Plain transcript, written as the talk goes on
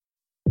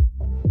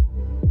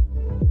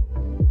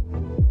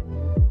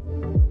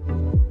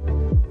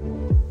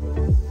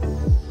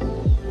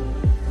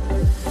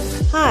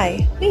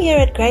We here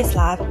at Grace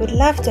Life would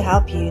love to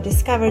help you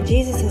discover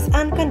Jesus'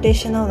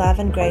 unconditional love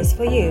and grace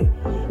for you.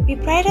 We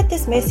pray that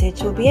this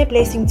message will be a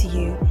blessing to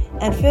you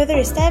and further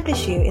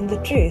establish you in the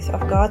truth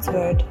of God's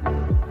Word.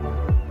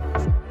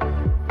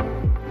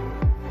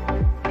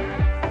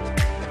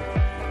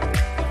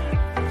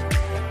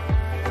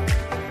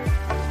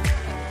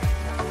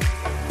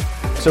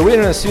 So we're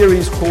in a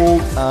series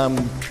called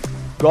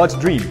God's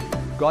Dream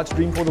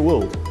for the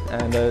World,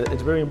 and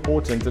it's very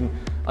important. And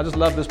I just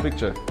love this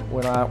picture.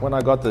 When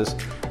I got this,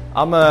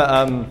 I'm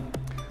a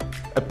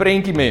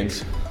prentjie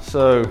mens,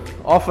 so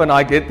often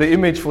I get the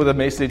image for the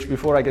message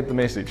before I get the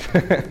message.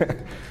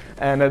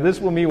 And this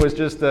for me was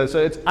just so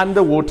it's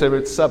underwater,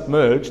 it's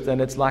submerged, and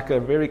it's like a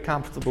very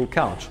comfortable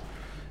couch.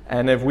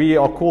 And if we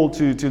are called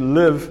to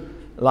live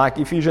like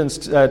Ephesians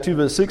 2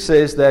 verse 6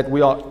 says, that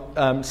we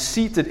are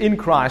seated in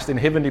Christ in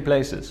heavenly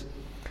places.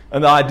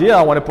 And the idea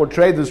I want to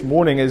portray this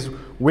morning is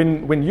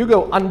when you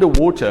go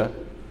underwater,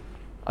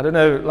 I don't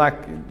know, like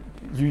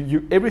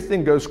you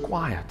everything goes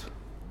quiet.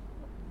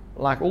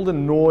 Like all the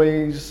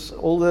noise,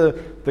 all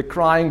the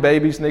crying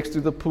babies next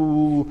to the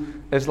pool,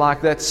 it's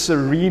like that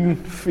serene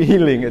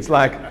feeling. It's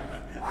like,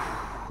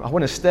 I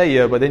want to stay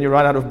here, but then you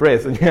run out of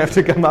breath and you have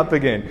to come up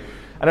again.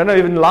 I don't know,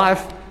 even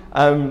life,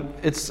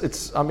 it's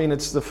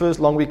the first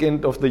long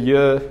weekend of the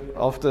year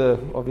after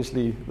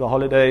obviously the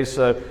holidays,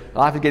 so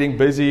life is getting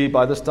busy.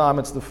 By this time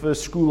it's the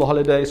first school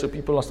holiday, so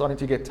people are starting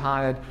to get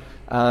tired.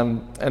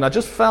 And I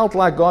just felt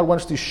like God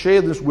wants to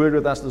share this word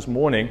with us this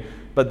morning.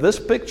 But this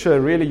picture,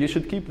 really, you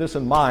should keep this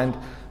in mind,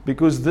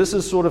 because this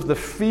is sort of the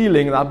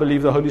feeling that I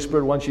believe the Holy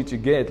Spirit wants you to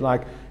get.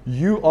 Like,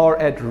 you are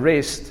at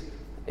rest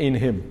in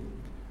Him.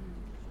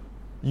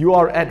 You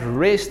are at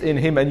rest in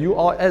Him, and you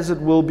are, as it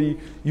will be,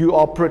 you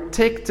are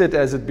protected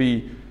as it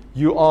be.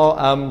 You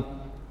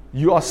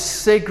are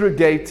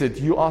segregated.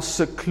 You are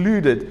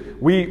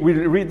secluded. We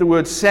read the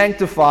word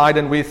sanctified,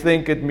 and we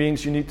think it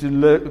means you need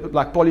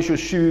to polish your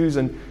shoes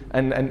and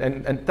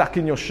tuck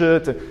in your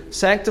shirt.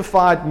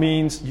 Sanctified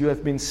means you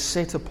have been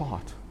set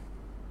apart.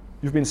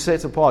 You've been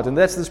set apart, and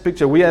that's this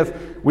picture. We have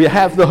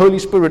the Holy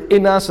Spirit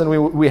in us, and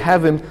we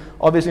have Him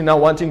obviously now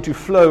wanting to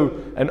flow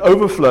and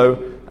overflow.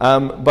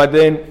 But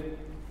then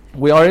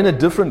we are in a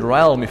different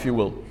realm, if you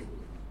will,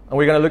 and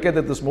we're going to look at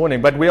it this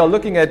morning. But we are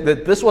looking at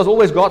that. This was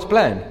always God's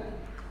plan.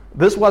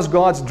 This was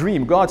God's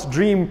dream. God's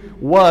dream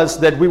was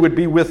that we would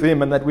be with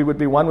Him and that we would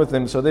be one with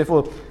Him. So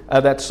therefore,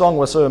 that song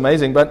was so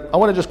amazing. But I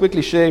want to just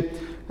quickly share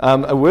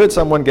a word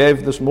someone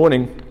gave this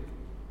morning,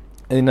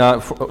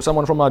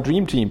 someone from our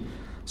dream team.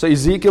 So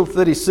Ezekiel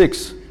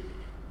 36,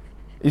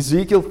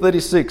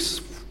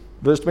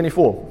 verse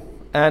 24.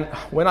 And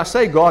when I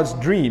say God's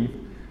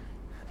dream,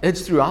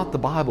 it's throughout the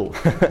Bible.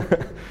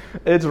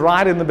 It's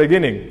right in the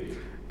beginning.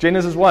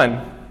 Genesis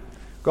 1.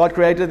 God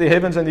created the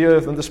heavens and the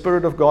earth, and the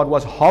Spirit of God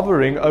was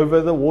hovering over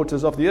the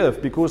waters of the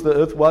earth, because the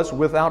earth was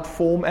without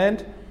form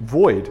and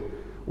void.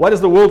 What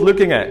is the world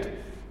looking at,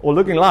 or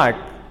looking like?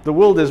 The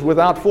world is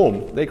without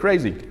form. They're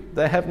crazy.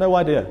 They have no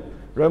idea.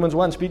 Romans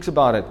 1 speaks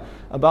about it,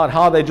 about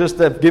how they just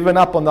have given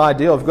up on the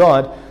idea of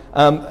God.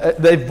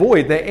 They're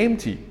void, they're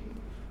empty.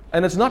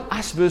 And it's not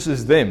us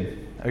versus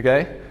them,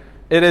 okay?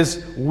 It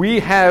is, we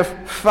have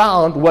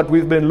found what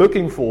we've been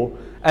looking for,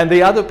 and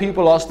the other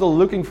people are still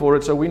looking for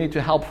it, so we need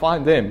to help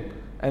find them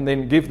and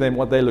then give them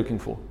what they're looking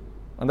for.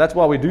 And that's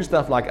why we do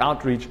stuff like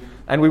outreach.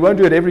 And we won't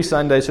do it every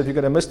Sunday, so if you're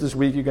going to miss this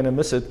week, you're going to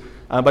miss it.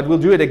 But we'll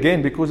do it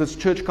again, because it's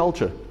church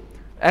culture.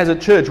 As a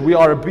church, we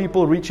are a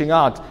people reaching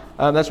out.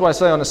 That's why I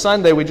say on a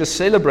Sunday, we're just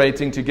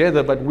celebrating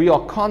together, but we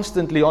are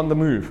constantly on the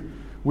move.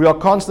 We are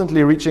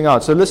constantly reaching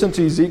out. So listen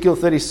to Ezekiel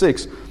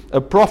 36, a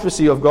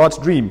prophecy of God's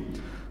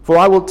dream. For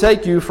I will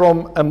take you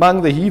from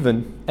among the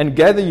heathen and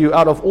gather you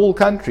out of all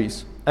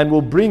countries, and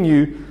will bring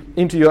you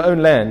into your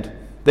own land.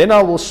 Then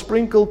I will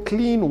sprinkle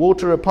clean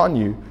water upon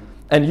you,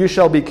 and you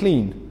shall be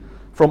clean.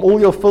 From all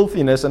your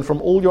filthiness and from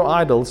all your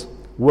idols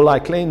will I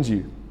cleanse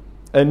you.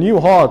 A new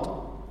heart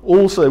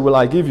also will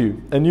I give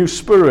you. A new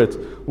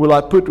spirit will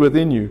I put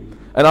within you.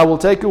 And I will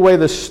take away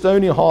the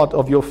stony heart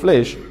of your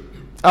flesh,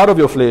 out of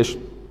your flesh,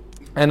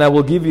 and I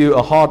will give you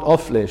a heart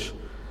of flesh.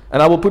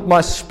 And I will put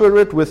my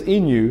spirit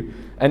within you,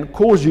 and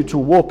cause you to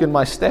walk in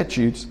my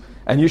statutes,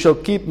 and you shall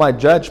keep my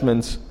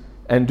judgments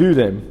and do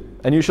them.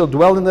 And you shall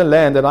dwell in the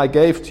land that I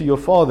gave to your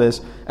fathers,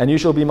 and you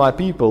shall be my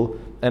people,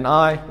 and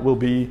I will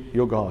be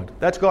your God.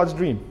 That's God's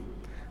dream.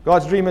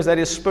 God's dream is that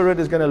His Spirit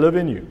is going to live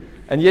in you.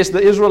 And yes,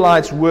 the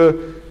Israelites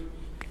were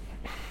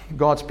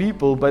God's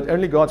people, but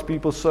only God's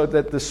people, so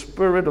that the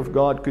Spirit of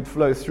God could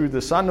flow through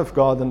the Son of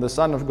God, and the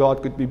Son of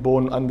God could be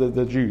born under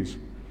the Jews.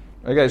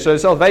 Okay, so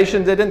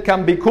salvation didn't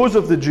come because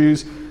of the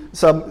Jews.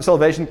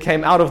 Salvation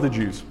came out of the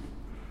Jews.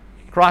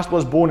 Christ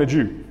was born a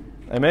Jew.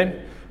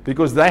 Amen?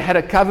 Because they had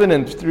a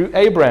covenant through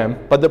Abraham.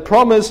 But the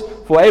promise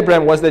for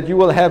Abraham was that you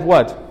will have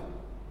what?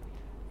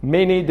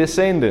 Many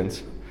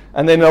descendants.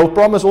 And then the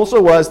promise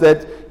also was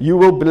that you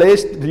will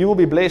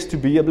be blessed to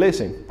be a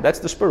blessing. That's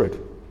the Spirit.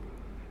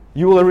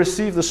 You will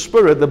receive the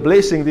Spirit, the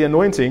blessing, the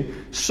anointing,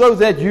 so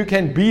that you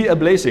can be a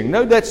blessing.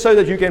 No, that's so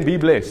that you can be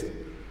blessed.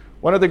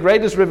 One of the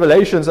greatest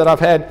revelations that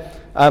I've had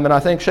and I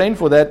thank Shane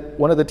for that.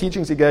 One of the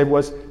teachings he gave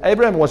was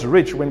Abraham was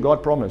rich when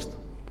God promised.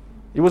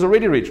 He was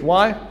already rich.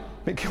 Why?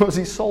 Because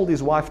he sold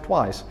his wife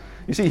twice.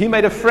 You see, he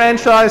made a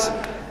franchise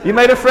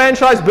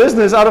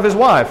business out of his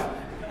wife.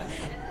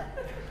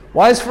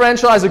 Why is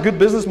franchise a good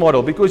business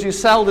model? Because you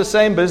sell the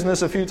same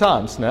business a few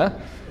times. No?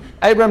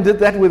 Abraham did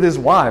that with his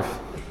wife.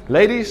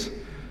 Ladies,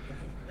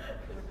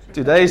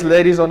 today's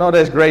ladies are not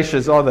as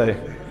gracious, are they?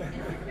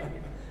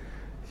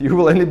 You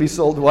will only be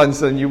sold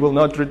once and you will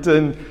not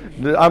return.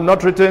 I'm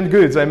not returned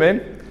goods,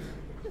 amen?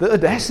 The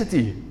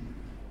audacity.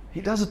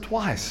 He does it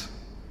twice.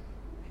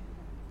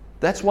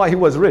 That's why he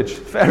was rich.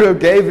 Pharaoh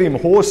gave him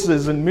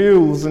horses and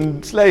mules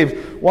and slaves.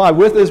 Why?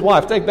 With his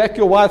wife. Take back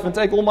your wife and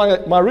take all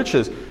my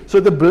riches.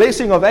 So the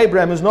blessing of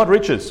Abraham is not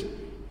riches.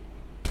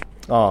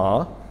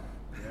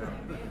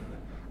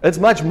 It's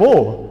much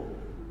more.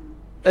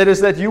 It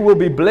is that you will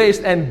be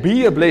blessed and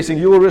be a blessing.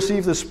 You will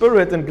receive the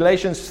Spirit. And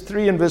Galatians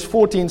 3 and verse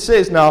 14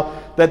 says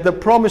now that the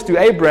promise to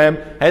Abraham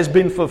has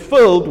been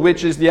fulfilled,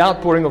 which is the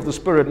outpouring of the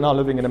Spirit now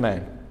living in a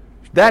man.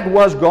 That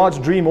was God's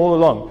dream all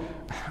along.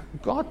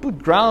 God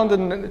put gold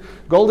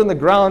in the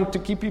ground to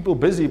keep people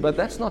busy, but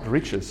that's not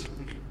riches.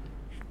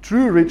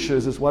 True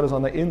riches is what is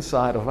on the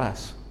inside of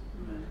us.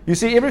 You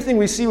see, everything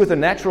we see with the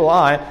natural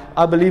eye,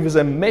 I believe, is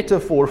a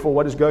metaphor for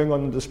what is going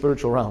on in the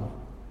spiritual realm.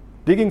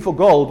 Digging for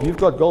gold, you've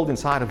got gold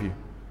inside of you.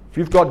 If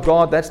you've got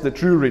God, that's the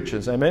true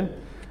riches. Amen?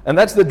 And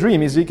that's the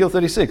dream, Ezekiel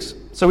 36.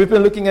 So we've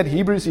been looking at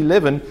Hebrews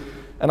 11,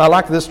 and I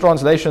like this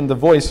translation, The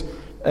Voice,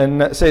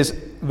 and it says,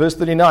 verse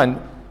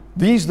 39,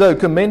 these, though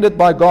commended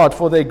by God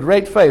for their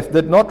great faith,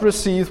 did not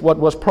receive what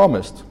was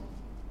promised.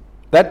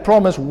 That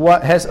promise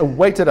has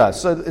awaited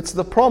us. So it's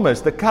the promise,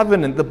 the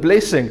covenant, the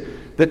blessing,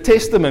 the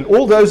testament.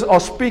 All those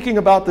are speaking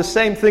about the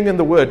same thing in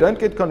the word. Don't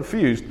get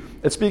confused.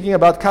 It's speaking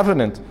about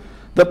covenant.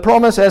 The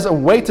promise has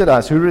awaited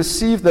us who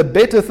receive the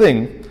better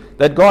thing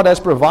that God has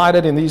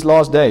provided in these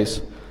last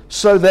days,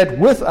 so that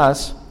with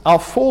us, our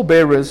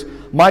forebearers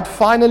might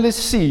finally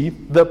see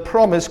the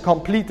promise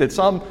completed.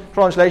 Some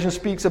translation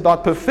speaks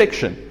about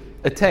perfection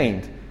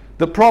attained.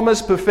 The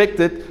promise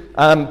perfected,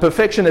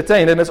 perfection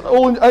attained, and it's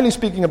only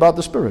speaking about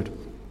the Spirit.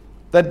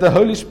 That the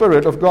Holy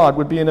Spirit of God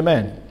would be in a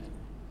man.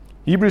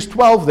 Hebrews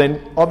 12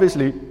 then,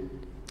 obviously,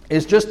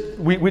 is just,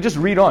 we just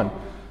read on.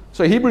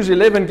 So Hebrews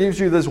 11 gives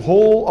you this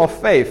hall of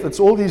faith. It's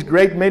all these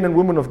great men and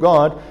women of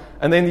God,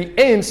 and then the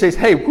end says,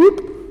 hey,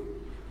 whoop,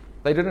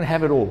 they didn't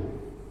have it all.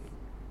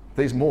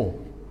 There's more.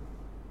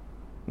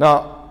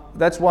 Now,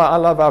 that's why I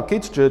love our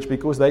kids' church,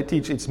 because they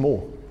teach it's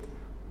more.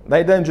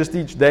 They don't just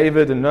teach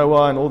David and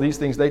Noah and all these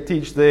things. They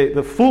teach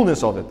the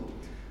fullness of it.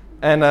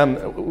 And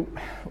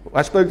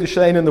I spoke to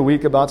Shane in the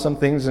week about some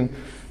things, and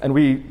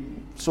we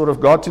sort of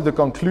got to the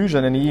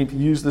conclusion, and he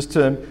used this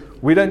term,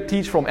 we don't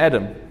teach from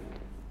Adam.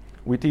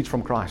 We teach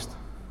from Christ.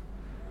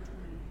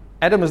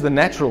 Adam is the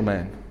natural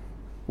man.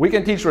 We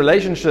can teach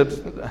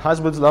relationships.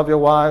 Husbands, love your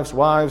wives.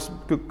 Wives,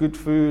 cook good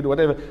food,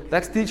 whatever.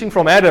 That's teaching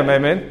from Adam,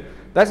 amen?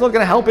 That's not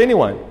going to help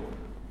anyone.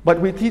 But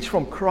we teach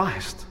from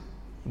Christ.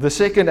 The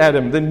second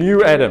Adam, the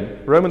new Adam.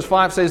 Romans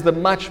 5 says the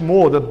much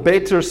more, the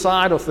better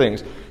side of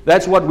things.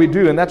 That's what we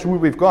do, and that's who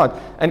we've got.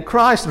 And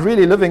Christ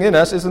really living in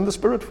us is in the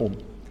Spirit form.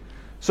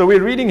 So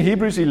we're reading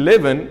Hebrews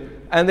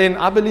 11, and then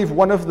I believe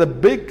one of the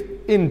big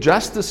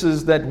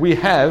injustices that we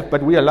have,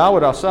 but we allow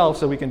it ourselves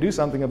so we can do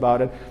something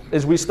about it,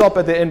 is we stop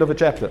at the end of a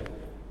chapter.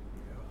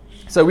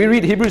 So we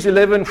read Hebrews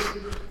 11,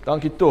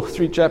 dankie toch,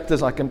 3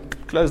 chapters, I can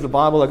close the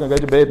Bible, I can go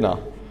to bed now.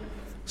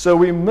 So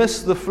we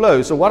miss the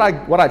flow. So what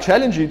I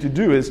challenge you to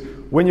do is,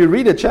 when you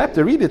read a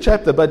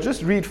chapter, but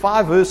just read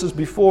 5 verses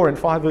before and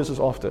 5 verses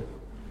after.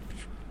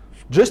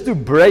 Just to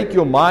break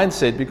your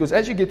mindset, because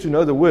as you get to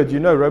know the Word, you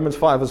know Romans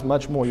 5 is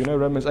much more. You know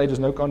Romans 8 is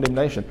no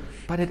condemnation.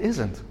 But it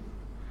isn't.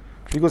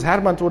 Because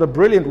Herman taught a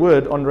brilliant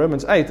word on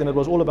Romans 8, and it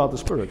was all about the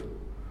Spirit.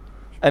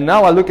 And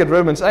now I look at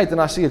Romans 8, and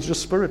I see it's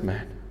just Spirit,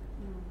 man.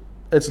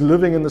 It's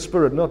living in the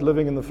Spirit, not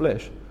living in the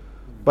flesh.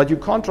 But you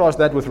contrast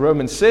that with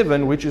Romans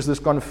 7, which is this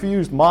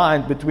confused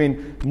mind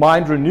between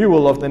mind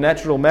renewal of the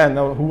natural man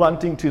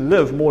wanting to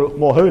live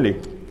more holy.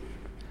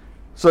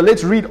 So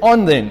let's read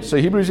on then. So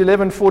Hebrews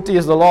 11:40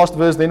 is the last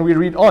verse, then we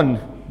read on.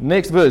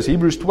 Next verse,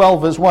 Hebrews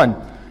 12 verse 1.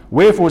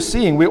 Wherefore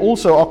seeing we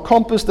also are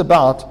compassed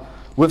about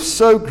with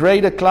so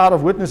great a cloud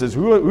of witnesses.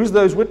 Who's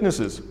those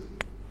witnesses?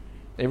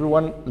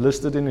 Everyone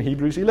listed in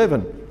Hebrews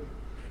 11.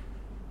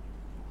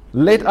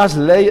 Let us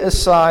lay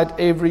aside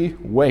every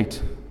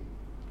weight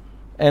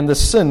and the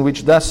sin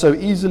which does so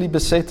easily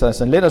beset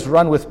us, and let us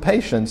run with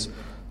patience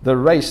the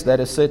race that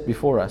is set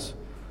before us.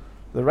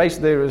 The race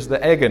there is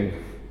the agon.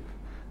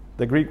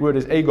 The Greek word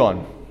is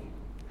agon.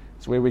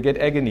 It's where we get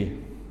agony.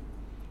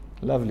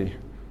 Lovely.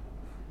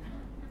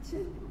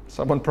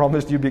 Someone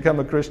promised you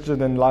become a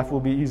Christian and life will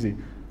be easy.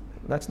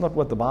 That's not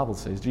what the Bible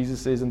says. Jesus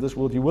says in this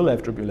world you will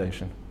have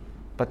tribulation.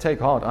 But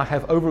take heart, I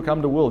have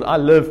overcome the world. I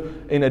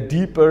live in a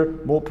deeper,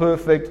 more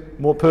perfect,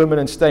 more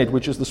permanent state,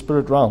 which is the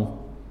spirit realm.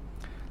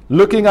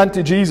 Looking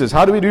unto Jesus.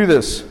 How do we do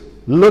this?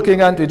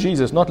 Looking unto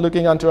Jesus, not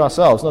looking unto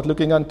ourselves, not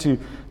looking unto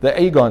the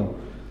agon,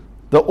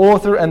 the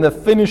author and the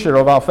finisher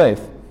of our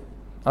faith.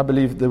 I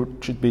believe there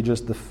should be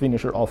just the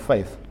finisher of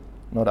faith,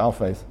 not our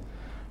faith.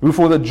 Who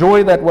for the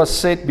joy that was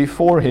set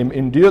before him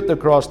endured the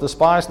cross,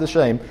 despised the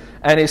shame,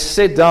 and is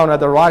set down at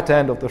the right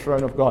hand of the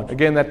throne of God.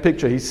 Again, that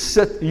picture, he's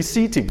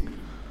seating.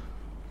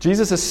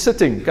 Jesus is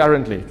sitting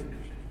currently.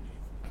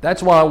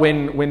 That's why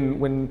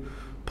when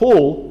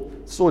Paul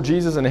saw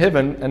Jesus in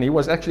heaven, and he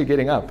was actually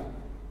getting up,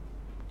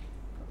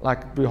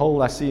 like,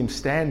 behold, I see him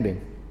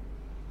standing.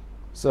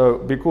 So,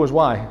 because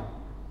why?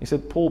 He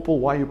said, Paul,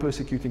 why are you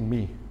persecuting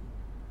me?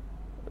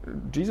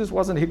 Jesus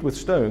wasn't hit with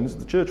stones,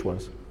 the church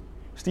was.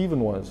 Stephen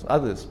was,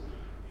 others.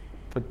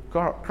 But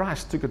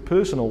Christ took it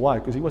personal. Why?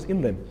 Because he was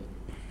in them.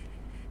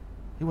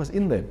 He was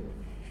in them.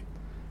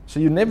 So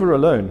you're never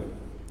alone.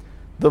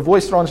 The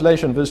Voice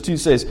translation, verse 2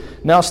 says,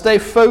 now stay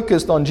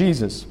focused on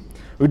Jesus,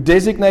 who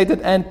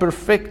designated and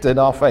perfected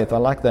our faith. I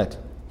like that.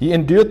 He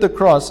endured the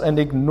cross and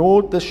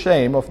ignored the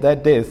shame of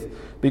that death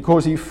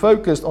because he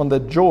focused on the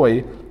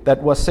joy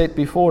that was set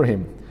before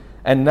him.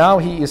 And now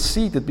he is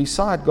seated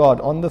beside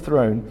God on the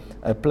throne,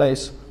 a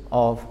place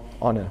of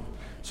honor.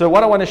 So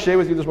what I want to share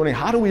with you this morning,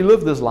 how do we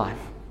live this life?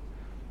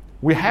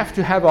 We have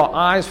to have our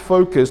eyes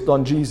focused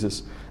on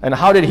Jesus. And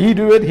how did he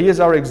do it? He is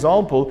our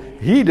example.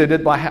 He did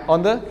it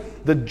on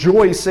the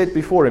joy set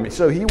before him.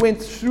 So he went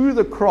through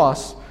the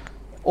cross,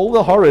 all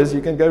the horrors.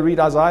 You can go read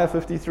Isaiah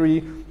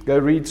 53, go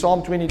read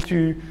Psalm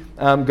 22,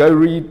 go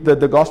read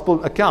the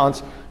gospel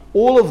accounts.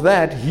 All of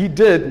that he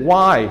did.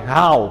 Why?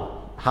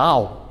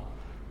 How?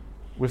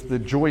 With the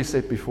joy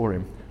set before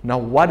him. Now,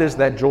 what is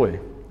that joy?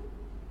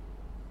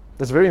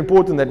 It's very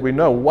important that we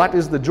know what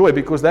is the joy,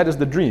 because that is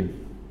the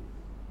dream.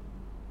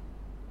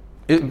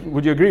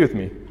 Would you agree with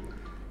me?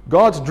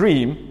 God's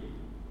dream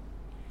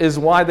is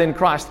why then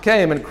Christ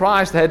came, and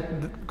Christ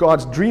had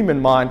God's dream in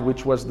mind,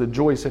 which was the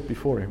joy set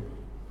before him.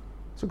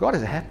 So God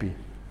is happy.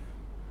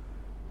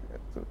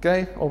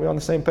 Okay? Are we on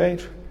the same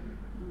page?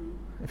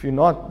 If you're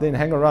not, then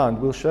hang around.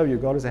 We'll show you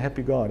God is a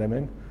happy God.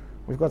 Amen?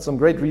 We've got some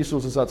great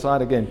resources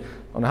outside again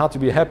on how to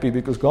be happy,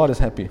 because God is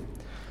happy.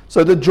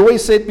 So the joy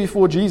set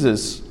before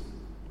Jesus,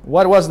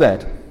 what was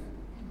that?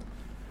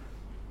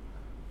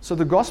 So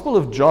the Gospel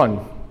of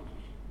John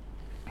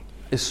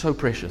is so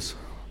precious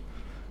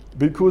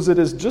because it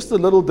is just a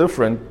little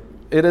different.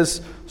 It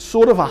is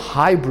sort of a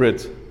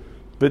hybrid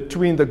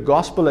between the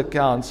Gospel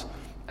accounts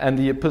and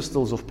the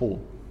epistles of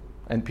Paul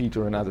and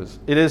Peter and others.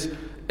 It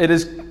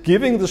is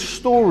giving the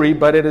story,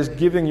 but it is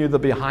giving you the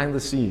behind the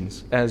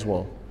scenes as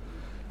well.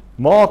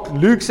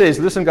 Luke says,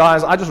 listen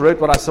guys, I just wrote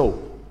what I saw.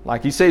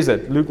 Like he says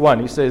it, Luke 1,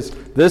 he says,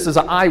 this is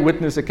an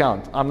eyewitness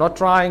account. I'm not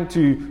trying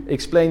to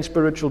explain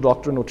spiritual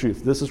doctrine or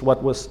truth. This is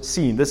what was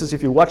seen. This is,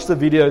 if you watch the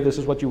video, this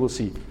is what you will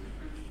see.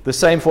 The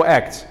same for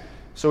Acts.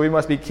 So we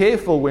must be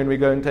careful when we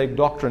go and take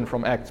doctrine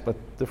from Acts, but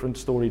different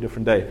story,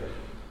 different day.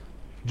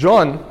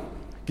 John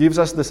gives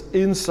us this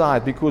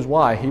insight because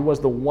why? He was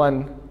the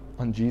one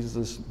on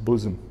Jesus'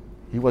 bosom.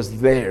 He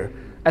was there.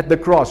 At the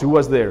cross, who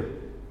was there?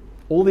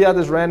 All the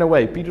others ran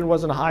away. Peter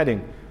wasn't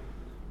hiding.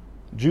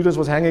 Judas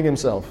was hanging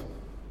himself.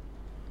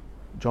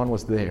 John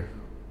was there.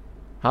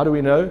 How do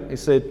we know? He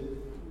said,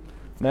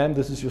 ma'am,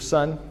 this is your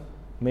son,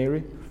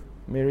 Mary.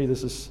 Mary,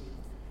 this is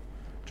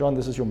John,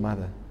 this is your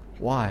mother.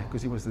 Why?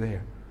 Because he was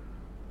there.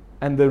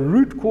 And the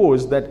root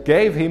cause that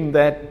gave him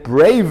that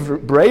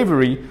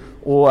bravery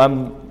or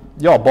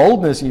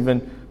boldness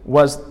even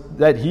was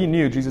that he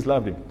knew Jesus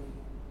loved him.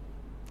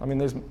 I mean,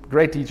 there's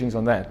great teachings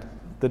on that.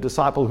 The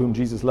disciple whom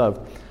Jesus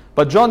loved.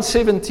 But John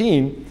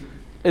 17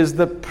 is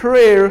the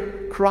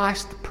prayer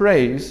Christ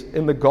prays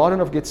in the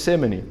Garden of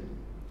Gethsemane,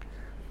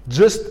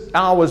 just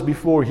hours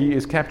before he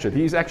is captured.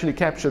 He is actually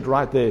captured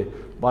right there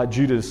by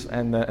Judas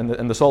and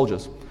the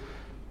soldiers.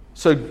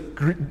 So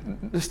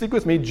stick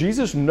with me.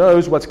 Jesus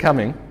knows what's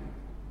coming.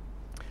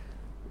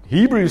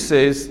 Hebrews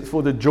says,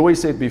 for the joy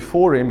set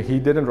before him, he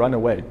didn't run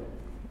away.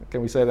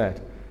 Can we say that?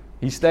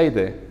 He stayed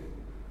there.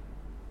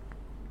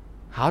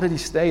 How did he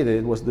stay there?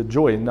 It was the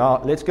joy.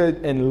 Now, let's go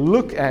and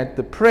look at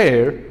the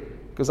prayer,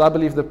 because I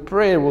believe the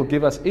prayer will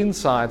give us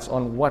insights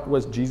on what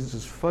was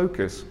Jesus'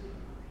 focus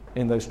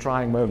in those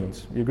trying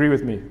moments. You agree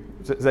with me?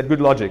 Is that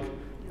good logic?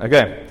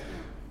 Okay.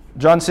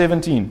 John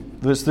 17,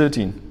 verse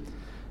 13.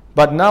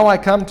 But now I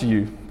come to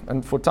you,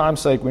 and for time's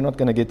sake, we're not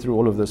going to get through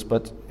all of this,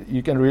 but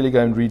you can really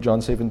go and read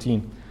John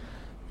 17.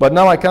 But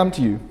now I come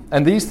to you,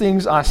 and these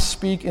things I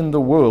speak in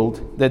the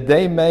world, that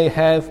they may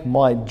have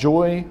my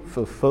joy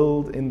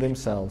fulfilled in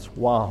themselves.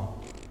 Wow.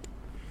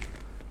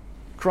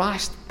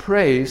 Christ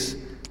prays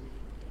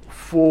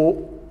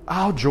for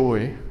our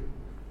joy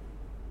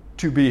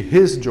to be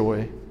his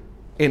joy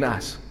in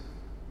us.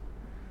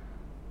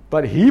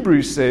 But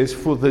Hebrews says,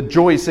 for the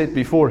joy set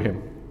before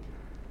him.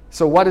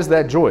 So what is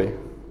that joy?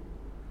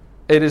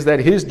 It is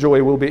that his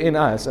joy will be in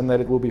us and that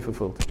it will be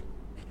fulfilled.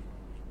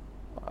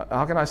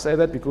 How can I say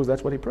that? Because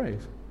that's what he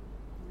prays.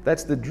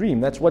 That's the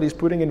dream. That's what he's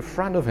putting in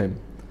front of him.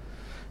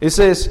 He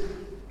says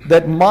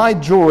that my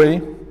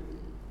joy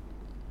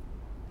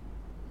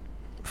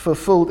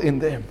fulfilled in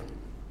them.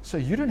 So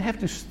you don't have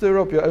to stir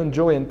up your own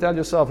joy and tell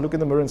yourself, look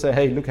in the mirror and say,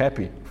 hey, look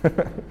happy.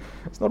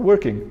 It's not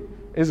working,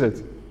 is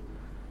it?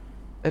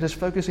 It is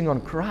focusing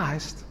on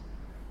Christ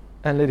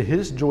and let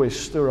His joy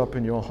stir up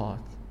in your heart.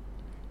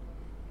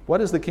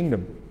 What is the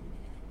kingdom?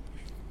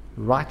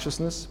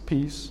 Righteousness,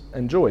 peace,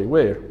 and joy.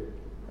 Where?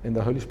 In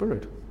the Holy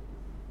Spirit.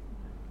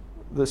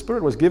 The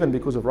Spirit was given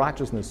because of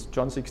righteousness.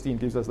 John 16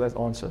 gives us that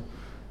answer.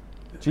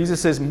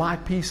 Jesus says, my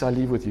peace I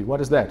leave with you.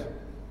 What is that?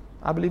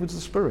 I believe it's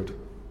the Spirit.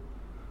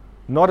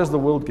 Not as the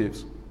world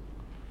gives.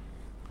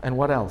 And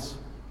what else?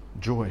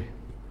 Joy.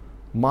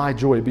 My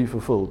joy be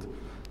fulfilled.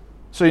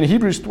 So in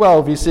Hebrews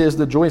 12, he says,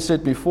 the joy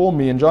set before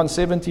me. In John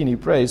 17, he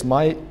prays,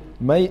 my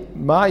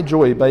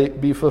joy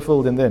be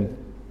fulfilled in them.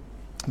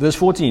 Verse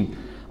 14,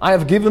 I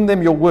have given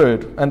them your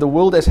word, and the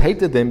world has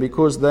hated them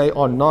because they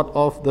are not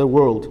of the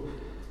world,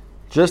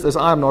 just as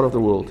I am not of the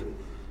world.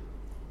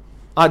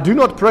 I do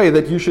not pray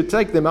that you should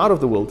take them out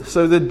of the world.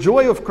 So the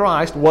joy of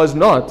Christ was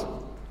not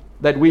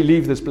that we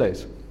leave this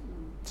place.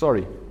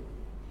 Sorry.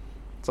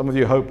 Some of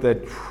you hope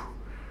that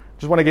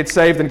just want to get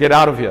saved and get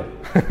out of here.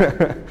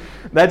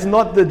 That's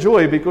not the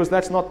joy, because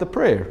that's not the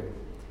prayer.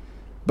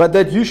 But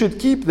that you should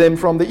keep them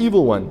from the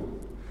evil one.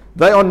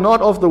 They are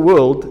not of the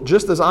world,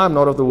 just as I am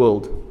not of the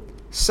world.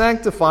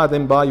 Sanctify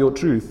them by your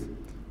truth.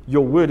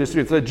 Your word is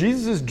truth. So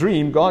Jesus'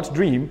 dream, God's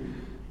dream,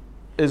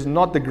 is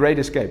not the great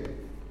escape.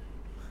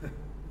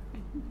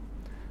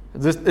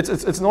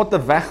 It's not the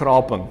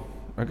wegrapen,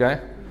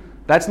 okay?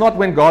 That's not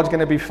when God's going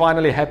to be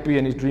finally happy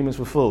and His dream is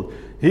fulfilled.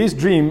 His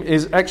dream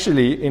is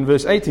actually, in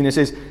verse 18, it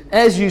says,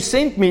 as you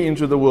sent me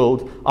into the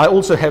world, I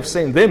also have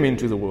sent them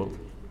into the world.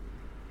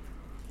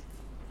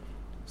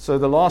 So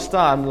the last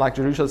time, like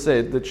Jerusha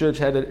said, the church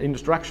had an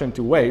instruction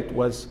to wait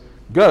was,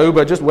 go,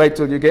 but just wait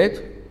till you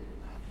get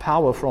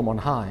power from on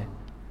high.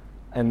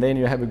 And then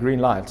you have a green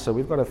light. So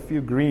we've got a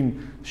few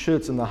green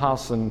shirts in the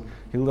house, and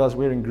Hilda's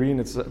wearing green.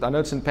 I know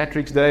it's St.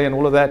 Patrick's Day and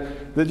all of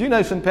that. Did you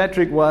know St.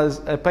 Patrick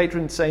was a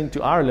patron saint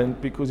to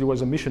Ireland because he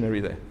was a missionary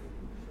there?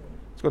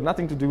 It's got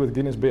nothing to do with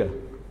Guinness beer.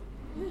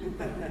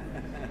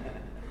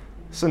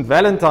 St.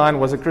 Valentine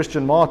was a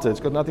Christian martyr.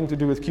 It's got nothing to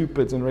do with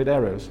cupids and red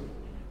arrows.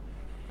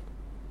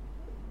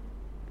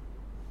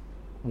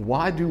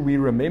 Why do we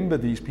remember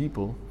these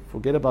people?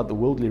 Forget about the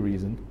worldly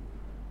reason.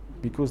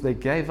 Because they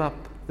gave up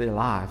their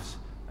lives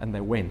and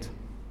they went.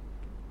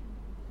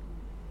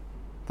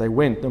 They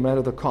went no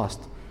matter the cost.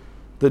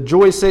 The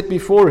joy set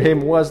before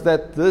him was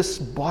that this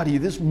body,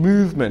 this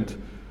movement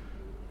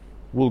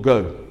will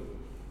go.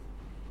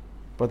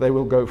 But they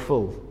will go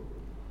full.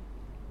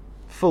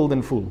 Filled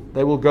and full.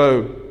 They will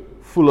go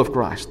full of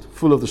Christ,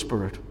 full of the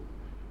Spirit,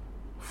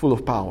 full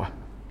of power.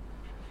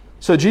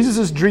 So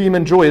Jesus' dream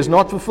and joy is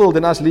not fulfilled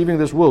in us leaving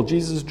this world.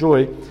 Jesus'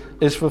 joy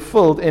is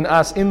fulfilled in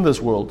us in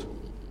this world.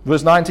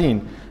 Verse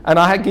 19, and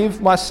I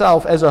give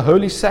myself as a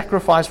holy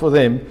sacrifice for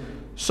them,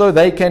 so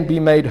they can be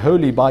made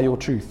holy by your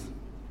truth.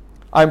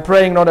 I'm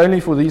praying not only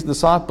for these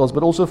disciples,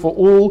 but also for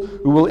all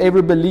who will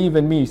ever believe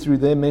in me through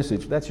their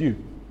message. That's you.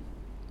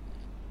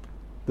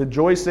 The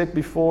joy set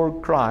before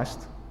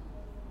Christ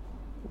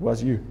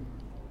was you.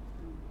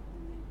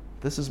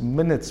 This is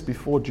minutes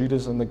before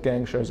Judas and the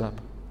gang shows up.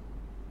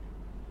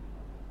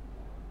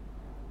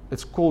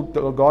 It's called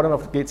the Garden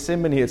of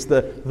Gethsemane. It's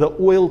the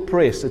oil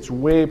press. It's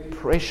where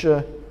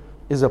pressure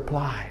is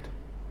applied.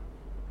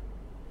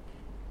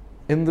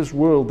 In this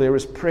world, there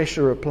is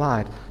pressure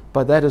applied,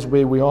 but that is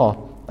where we are,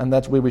 and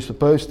that's where we're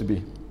supposed to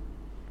be.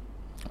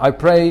 I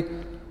pray,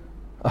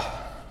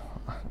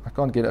 I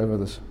can't get over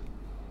this.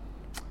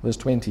 Verse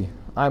 20,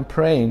 I'm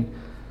praying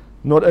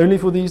not only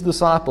for these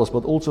disciples,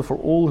 but also for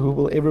all who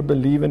will ever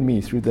believe in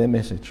me through their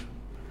message.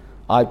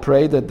 I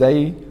pray that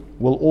they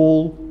will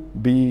all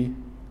be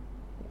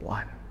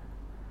one.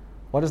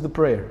 What is the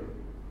prayer?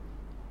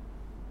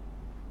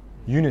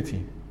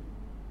 Unity.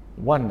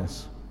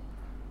 Oneness.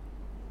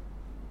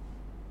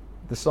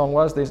 The song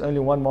was, there's only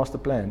one master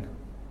plan.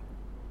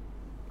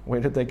 Where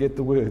did they get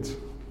the words?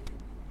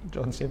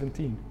 John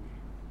 17.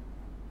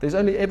 There's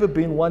only ever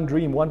been one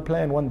dream, one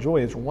plan, one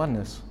joy. It's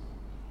oneness.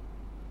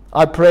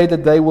 I pray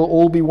that they will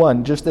all be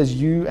one, just as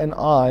you and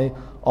I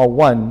are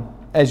one,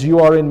 as you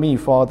are in me,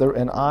 Father,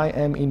 and I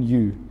am in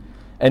you.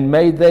 And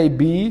may they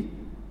be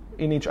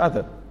in each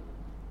other.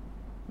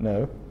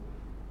 No,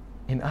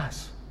 in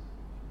us.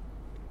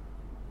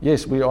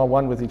 Yes, we are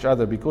one with each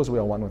other because we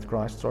are one with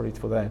Christ. Sorry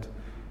for that.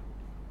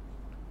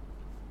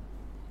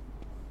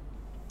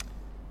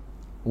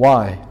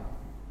 Why?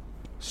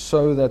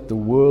 So that the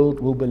world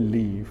will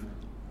believe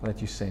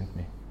that you sent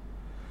me.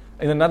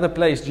 In another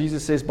place,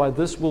 Jesus says, by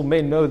this will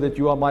men know that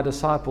you are my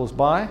disciples,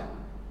 by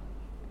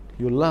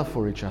your love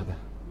for each other.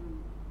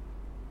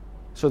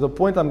 So the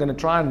point I'm going to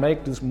try and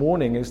make this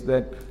morning is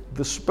that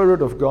the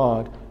Spirit of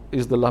God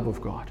is the love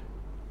of God.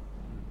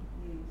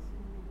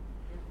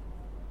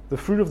 The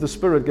fruit of the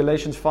Spirit,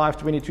 Galatians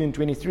 5:22 and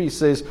 23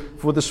 says,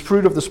 for the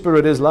fruit of the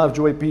Spirit is love,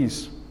 joy,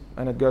 peace.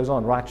 And it goes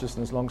on,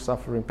 righteousness,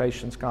 long-suffering,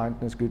 patience,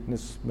 kindness,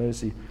 goodness,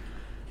 mercy.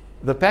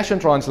 The Passion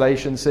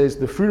Translation says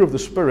the fruit of the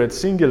Spirit,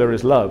 singular,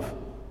 is love.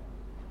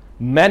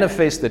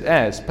 Manifested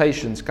as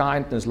patience,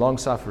 kindness,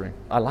 long-suffering.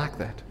 I like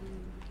that.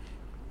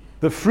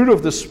 The fruit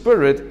of the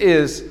Spirit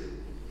is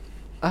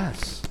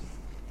us.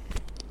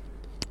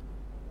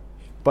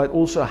 But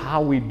also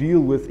how we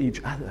deal with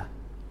each other.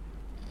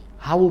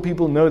 How will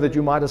people know that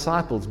you're my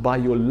disciples? By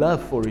your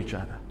love for each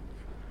other.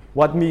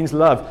 What means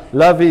love?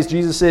 Love is,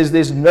 Jesus says,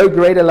 there's no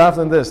greater love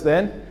than this.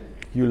 Then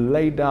you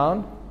lay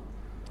down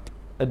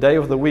a day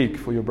of the week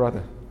for your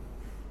brother.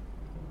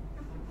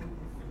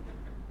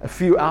 A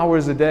few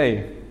hours a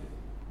day.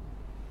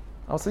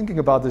 I was thinking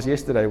about this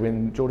yesterday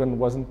when Jordan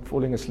wasn't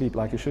falling asleep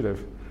like he should have.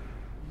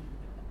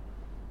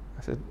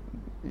 I said,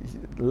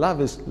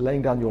 love is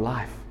laying down your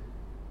life.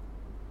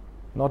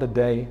 Not a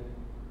day,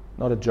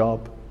 not a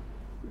job,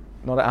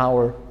 not an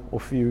hour or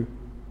few,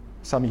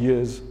 some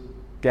years,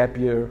 gap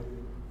year.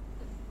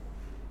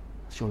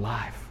 It's your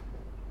life.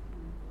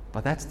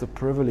 But that's the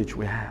privilege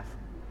we have.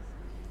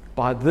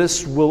 By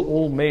this will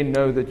all men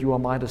know that you are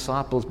my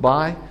disciples,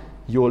 by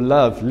your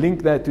love.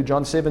 Link that to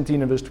John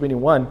 17 and verse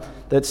 21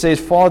 that says,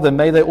 Father,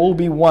 may they all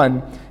be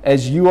one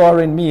as you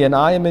are in me and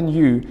I am in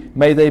you.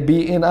 May they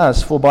be in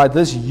us, for by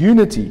this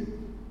unity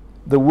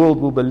the world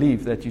will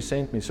believe that you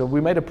sent me. So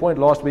we made a point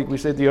last week. We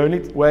said the only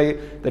way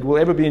that we'll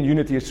ever be in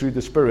unity is through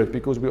the Spirit,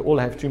 because we all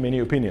have too many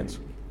opinions.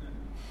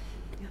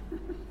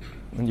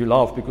 And you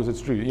laugh because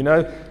it's true. You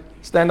know,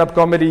 stand-up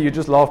comedy, you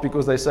just laugh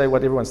because they say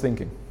what everyone's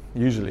thinking,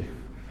 usually.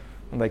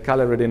 And they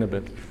color it in a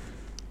bit.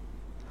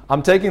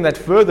 I'm taking that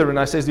further, and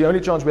I says the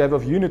only chance we have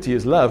of unity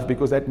is love,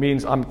 because that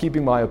means I'm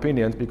keeping my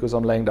opinions because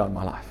I'm laying down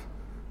my life.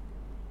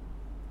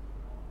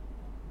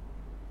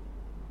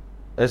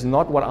 It's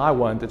not what I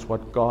want, it's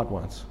what God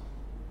wants.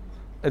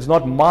 It's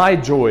not my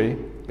joy,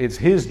 it's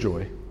His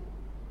joy.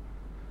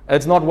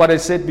 It's not what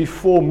is set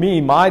before me,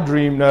 my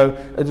dream, no.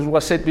 It is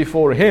what set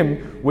before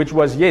Him, which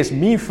was, yes,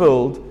 me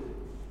filled,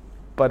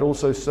 but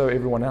also so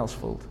everyone else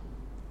filled.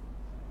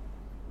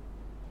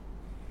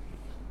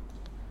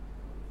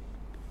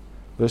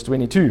 Verse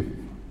 22.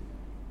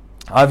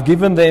 I've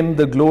given them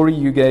the glory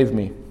you gave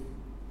me,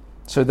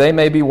 so they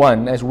may be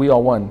one as we are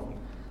one.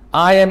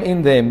 I am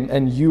in them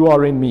and you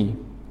are in me.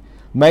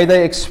 May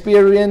they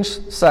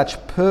experience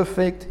such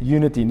perfect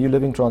unity, New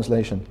Living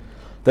Translation,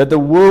 that the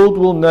world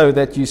will know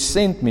that you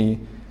sent me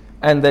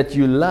and that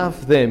you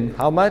love them.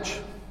 How much?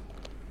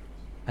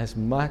 As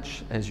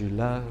much as you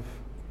love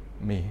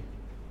me.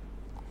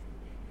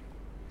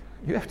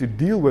 You have to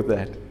deal with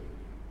that.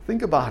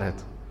 Think about it.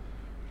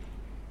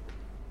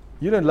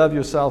 You don't love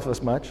yourself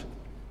as much.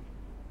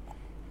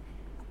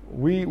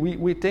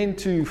 We tend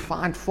to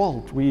find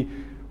fault.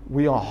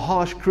 We are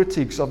harsh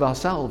critics of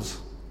ourselves,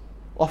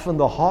 often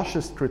the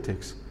harshest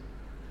critics.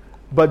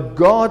 But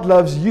God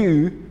loves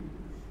you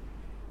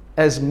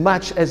as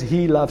much as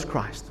He loves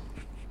Christ.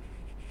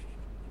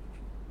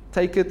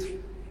 Take it,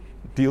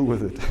 deal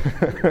with it,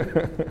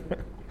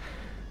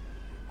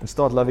 and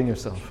start loving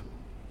yourself.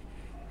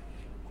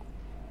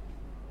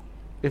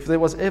 If there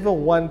was ever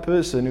one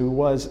person who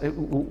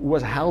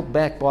was held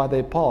back by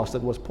their past,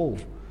 it was Paul.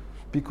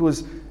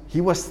 Because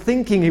he was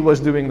thinking he was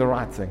doing the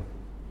right thing.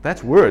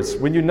 That's worse.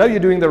 When you know you're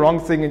doing the wrong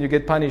thing and you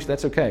get punished,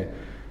 that's okay.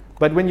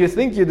 But when you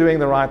think you're doing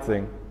the right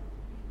thing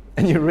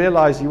and you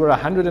realize you were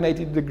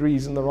 180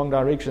 degrees in the wrong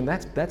direction,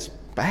 that's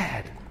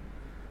bad.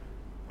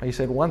 And he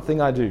said, one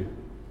thing I do,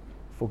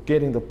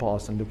 forgetting the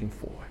past and looking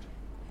forward.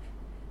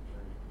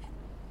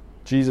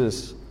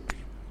 Jesus,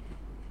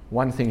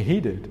 one thing He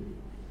did,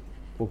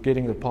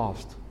 forgetting the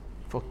past,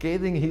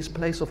 forgetting His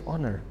place of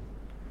honor,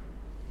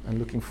 and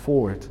looking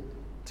forward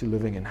to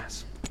living in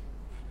us.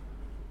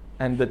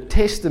 And the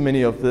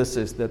testimony of this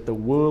is that the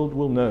world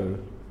will know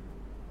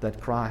that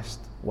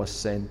Christ was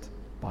sent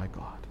by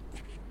God.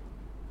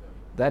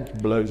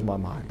 That blows my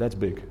mind. That's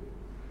big.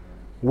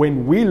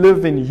 When we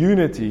live in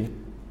unity,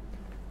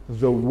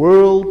 the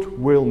world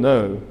will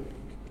know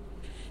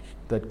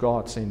that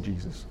God sent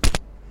Jesus.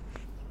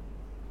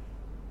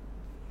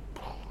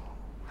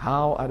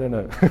 How? I don't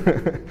know.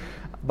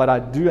 But I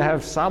do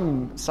have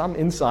some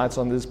insights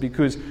on this,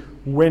 because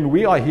when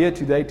we are here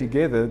today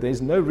together,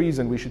 there's no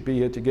reason we should be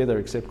here together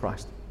except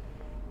Christ.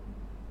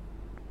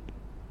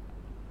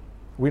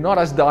 We're not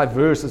as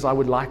diverse as I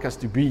would like us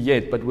to be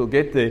yet, but we'll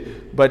get there.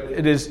 But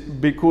it is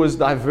because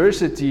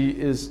diversity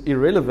is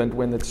irrelevant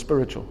when it's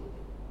spiritual.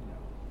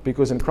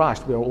 Because in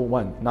Christ we are all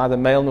one. Neither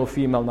male nor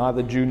female,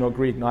 neither Jew nor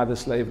Greek, neither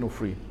slave nor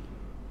free.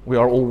 We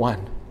are all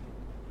one.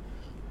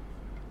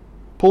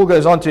 Paul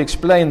goes on to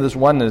explain this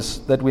oneness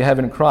that we have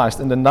in Christ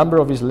in the number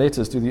of his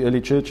letters to the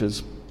early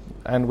churches.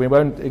 And we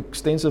won't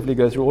extensively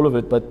go through all of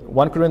it, but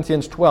 1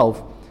 Corinthians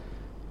 12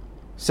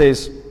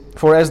 says,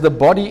 For as the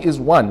body is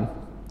one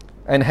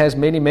and has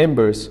many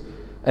members,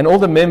 and all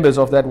the members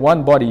of that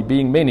one body,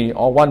 being many,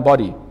 are one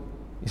body.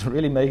 He's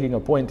really making a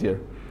point here.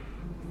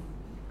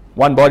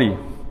 One body.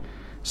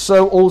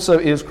 So also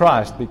is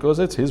Christ, because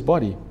it's His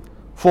body.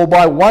 For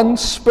by one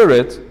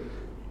Spirit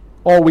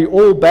are we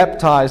all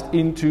baptized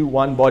into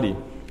one body.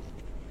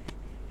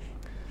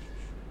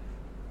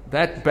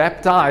 That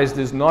baptized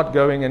is not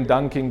going and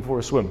dunking for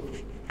a swim.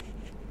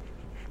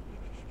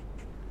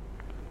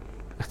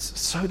 It's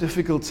so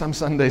difficult some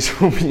Sundays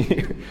for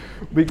me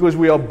because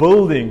we are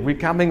building, we're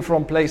coming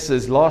from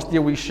places. Last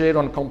year we shared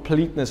on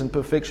completeness and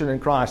perfection in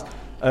Christ.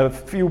 A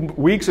few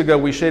weeks ago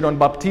we shared on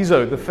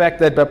baptizo, the fact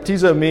that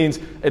baptizo means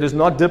it is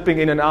not dipping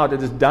in and out,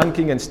 it is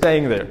dunking and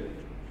staying there.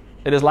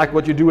 It is like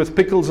what you do with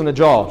pickles in a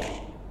jar.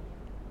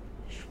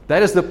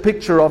 That is the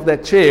picture of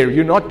that chair.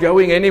 You're not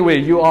going anywhere.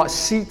 You are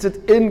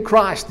seated in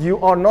Christ. You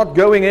are not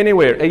going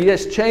anywhere. He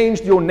has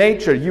changed your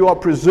nature. You are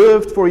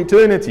preserved for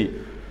eternity.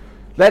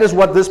 That is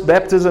what this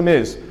baptism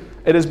is.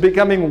 It is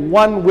becoming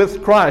one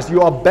with Christ.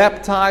 You are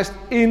baptized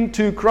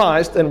into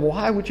Christ. And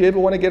why would you ever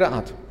want to get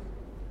out?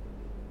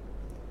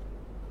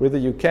 Whether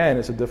you can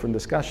is a different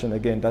discussion.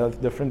 Again,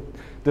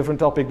 different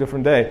topic,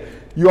 different day.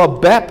 You are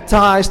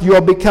baptized. You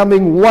are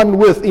becoming one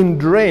with,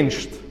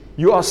 drenched.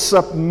 You are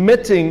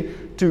submitting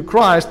to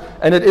Christ.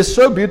 And it is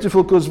so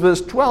beautiful because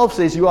verse 12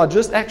 says you are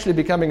just actually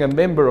becoming a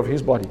member of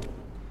His body.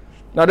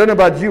 Now, I don't know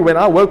about you. When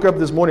I woke up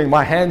this morning,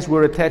 my hands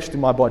were attached to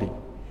my body.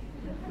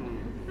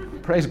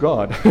 Praise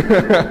God.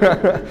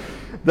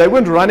 They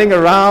weren't running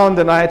around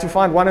and I had to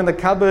find one in the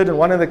cupboard and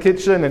one in the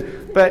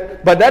kitchen.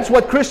 But that's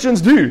what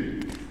Christians do.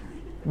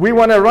 We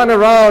want to run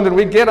around and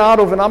we get out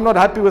of, and I'm not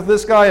happy with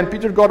this guy, and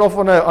Peter got off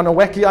on a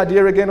wacky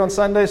idea again on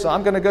Sunday, so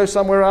I'm going to go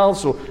somewhere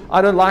else, or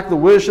I don't like the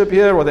worship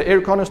here, or the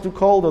aircon is too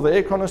cold, or the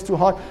aircon is too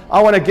hot.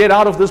 I want to get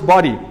out of this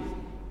body.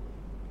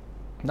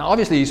 Now,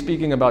 obviously, he's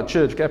speaking about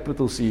church,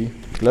 capital C,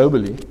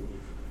 globally.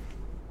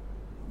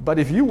 But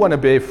if you want to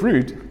bear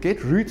fruit,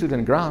 get rooted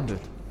and grounded.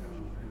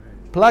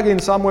 Plug in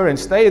somewhere and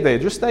stay there.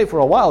 Just stay for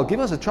a while.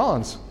 Give us a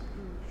chance.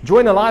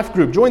 Join a life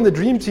group. Join the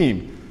dream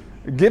team.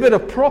 Give it a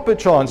proper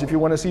chance if you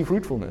want to see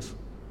fruitfulness.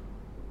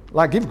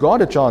 Like, give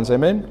God a chance,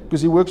 amen? Because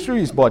He works through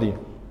His body. It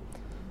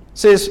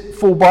says,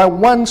 for by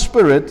one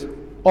Spirit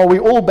are we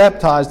all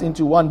baptized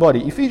into one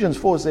body. Ephesians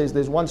 4 says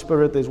there's one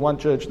Spirit, there's one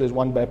church, there's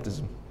one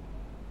baptism.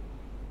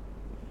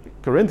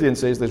 Corinthians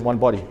says there's one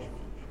body.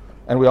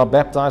 And we are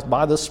baptized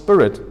by the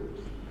Spirit.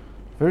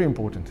 Very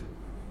important.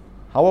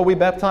 How are we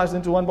baptized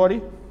into one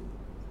body?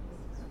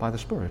 By the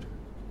Spirit.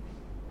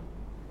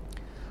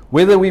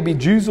 Whether we be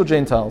Jews or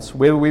Gentiles,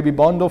 whether we be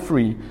bond or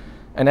free,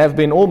 and have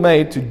been all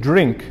made to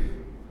drink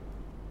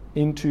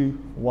into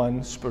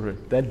one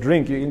Spirit. That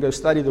drink, you can go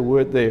study the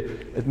word there.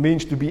 It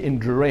means to be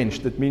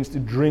drenched. It means to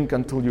drink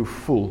until you're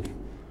full.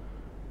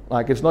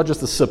 Like, it's not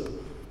just a sip.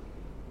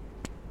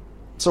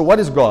 So what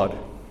is God?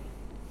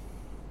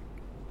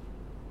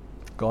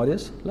 God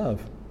is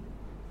love.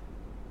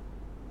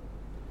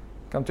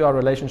 Come to our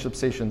relationship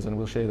sessions and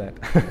we'll share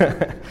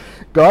that.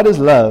 God is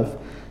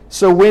love.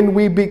 So when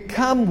we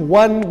become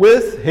one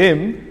with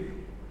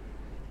Him,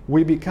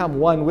 we become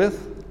one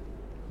with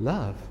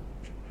love.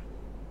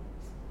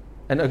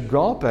 And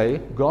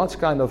agape, God's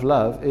kind of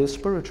love, is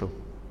spiritual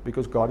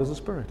because God is a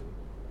spirit.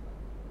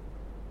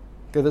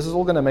 Okay, this is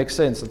all going to make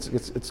sense.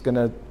 It's going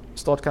to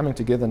start coming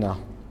together now.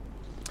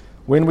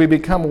 When we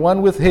become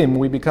one with Him,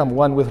 we become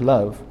one with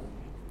love.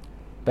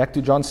 Back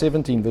to John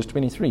 17, verse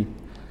 23.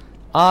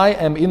 I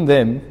am in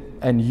them,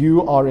 and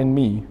you are in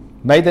me.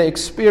 May they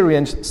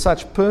experience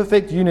such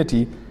perfect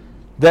unity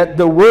that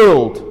the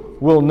world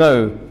will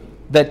know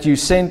that you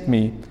sent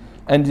me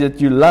and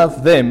that you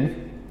love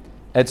them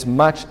as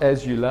much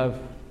as you love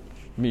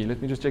me.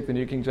 Let me just check the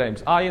New King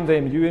James. I in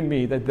them, you in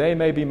me, that they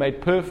may be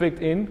made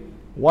perfect in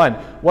one.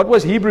 What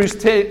was Hebrews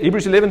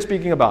 11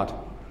 speaking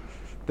about?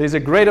 There's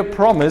a greater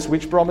promise,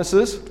 which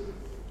promises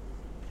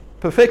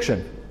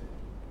perfection.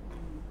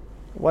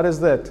 What is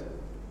that?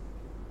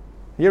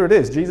 Here it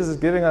is. Jesus is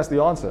giving us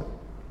the answer.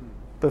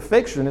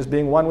 Perfection is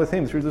being one with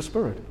Him through the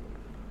Spirit.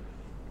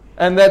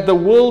 And that the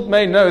world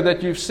may know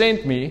that you've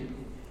sent me.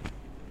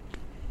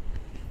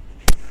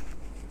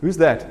 Who's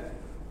that?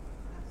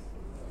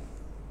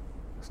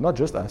 It's not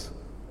just us.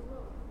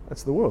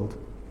 It's the world.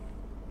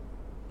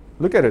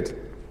 Look at it.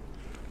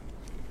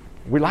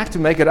 We like to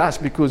make it us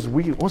because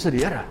we also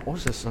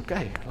it's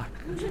okay. Like,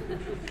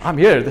 I'm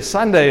here. This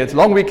Sunday, it's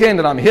long weekend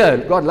and I'm here.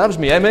 God loves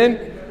me.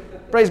 Amen.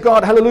 Praise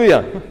God.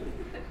 Hallelujah.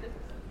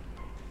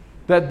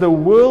 That the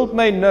world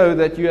may know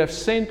that you have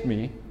sent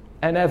me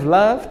and have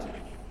loved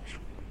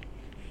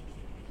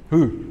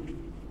who?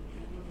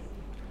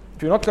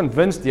 If you're not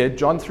convinced yet,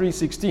 John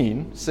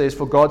 3:16 says,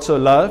 for God so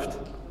loved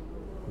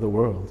the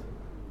world.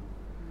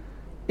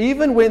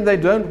 Even when they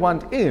don't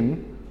want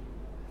in,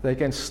 they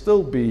can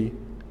still be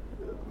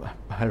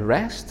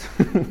harassed,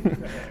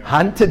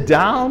 hunted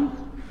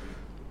down,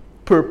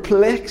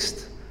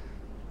 perplexed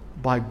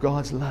by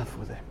God's love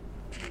for them.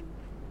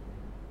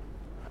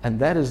 And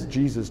that is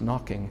Jesus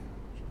knocking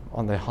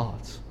on their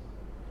hearts.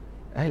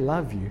 I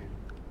love you.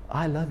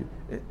 I love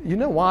you. You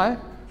know why?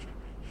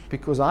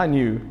 Because I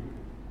knew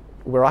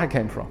where I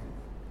came from.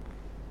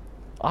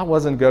 I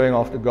wasn't going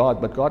after God,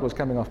 but God was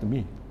coming after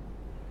me.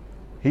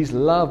 His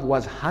love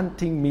was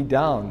hunting me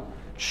down.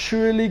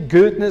 Surely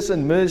goodness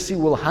and mercy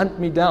will hunt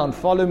me down,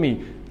 follow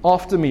me,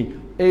 after me,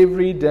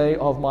 every day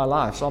of my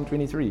life. Psalm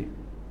 23.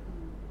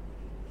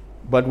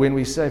 But when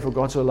we say, for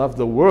God so loved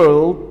the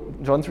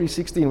world, John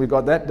 3:16, we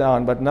got that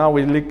down. But now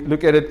we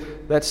look at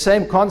it, that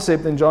same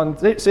concept in John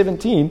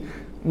 17.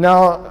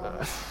 Now,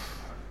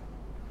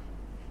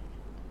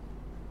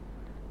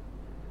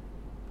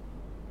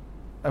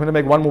 I'm going to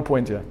make one more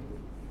point here.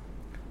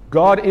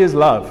 God is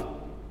love.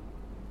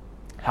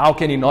 How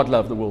can He not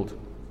love the world?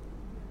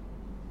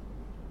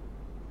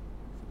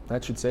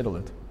 That should settle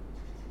it.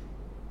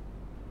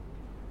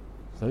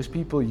 those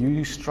people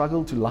you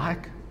struggle to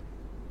like,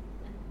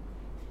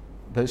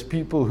 those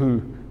people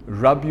who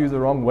rub you the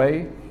wrong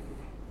way,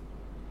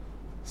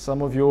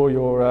 some of your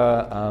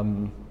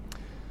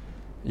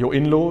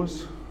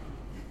in-laws,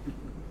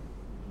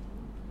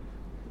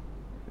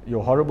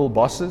 your horrible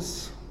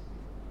bosses,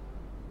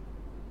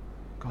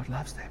 God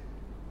loves them.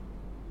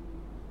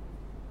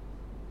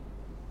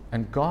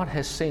 And God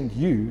has sent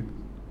you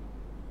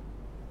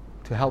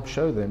to help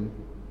show them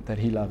that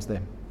He loves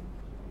them.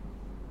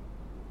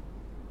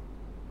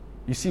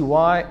 You see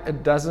why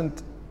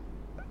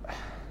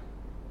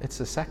it's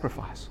a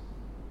sacrifice.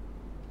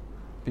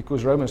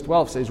 Because Romans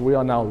 12 says we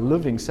are now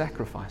living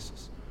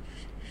sacrifices.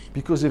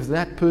 Because if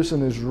that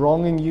person is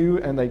wronging you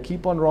and they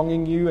keep on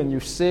wronging you, and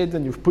you've said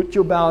and you've put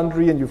your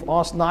boundary and you've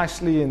asked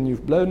nicely and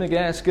you've blown a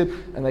gasket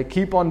and they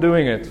keep on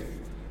doing it,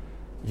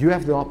 you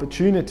have the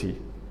opportunity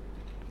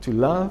to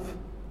love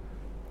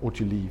or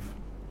to leave.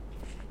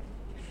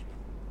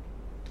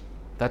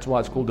 That's why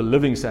it's called a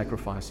living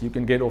sacrifice. You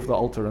can get off the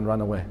altar and run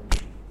away.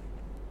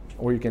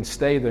 Or you can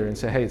stay there and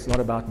say, hey, it's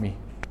not about me.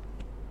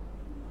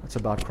 It's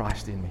about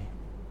Christ in me,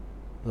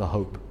 the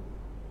hope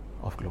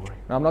of glory.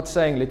 Now, I'm not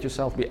saying let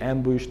yourself be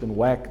ambushed and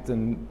whacked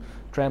and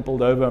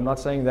trampled over. I'm not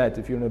saying that.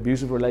 If you're in an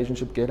abusive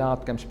relationship, get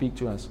out, come speak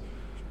to us.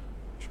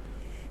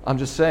 I'm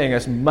just saying,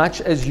 as much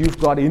as you've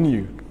got in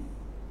you,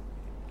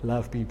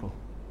 love people.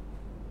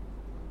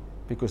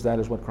 Because that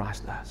is what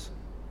Christ does.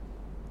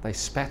 They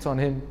spat on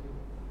Him.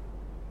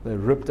 They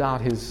ripped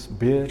out His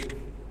beard.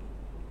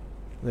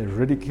 They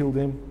ridiculed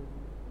Him.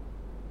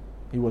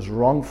 He was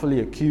wrongfully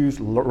accused,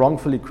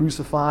 wrongfully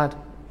crucified.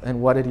 And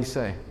what did He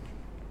say?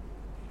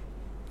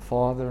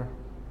 Father,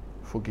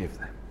 forgive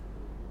them,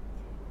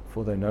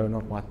 for they know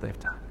not what they've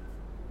done.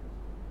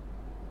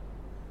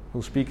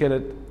 We'll speak at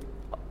it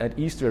at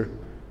Easter,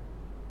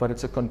 but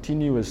it's a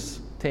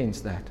continuous tense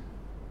that.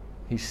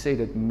 He said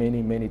it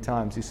many, many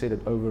times. He said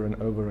it over and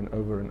over and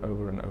over and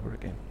over and over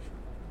again.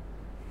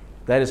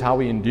 That is how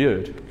He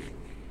endured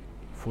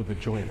for the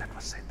joy that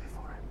was set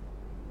before Him.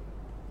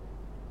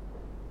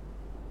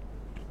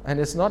 And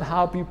it's not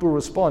how people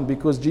respond,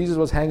 because Jesus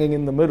was hanging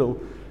in the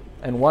middle,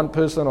 and one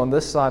person on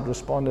this side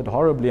responded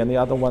horribly, and the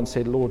other one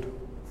said, Lord,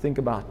 think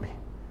about me.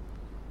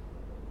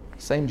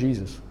 Same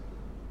Jesus.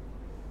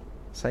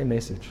 Same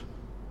message.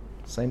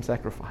 Same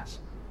sacrifice.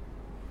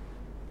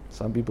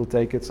 Some people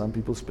take it, some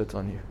people spit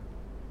on you.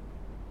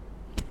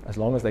 As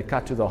long as they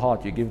cut to the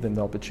heart, you give them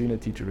the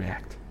opportunity to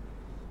react.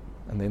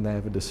 And then they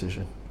have a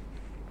decision.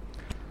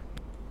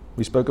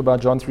 We spoke about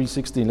John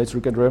 3:16. Let's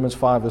look at Romans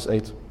 5 verse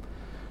 8.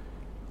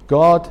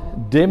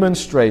 God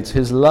demonstrates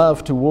His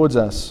love towards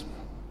us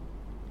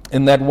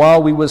in that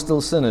while we were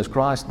still sinners,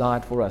 Christ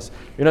died for us.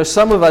 You know,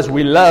 some of us,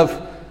 we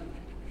love,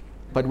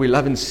 but we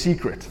love in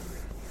secret.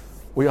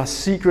 We are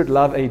secret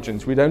love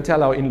agents. We don't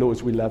tell our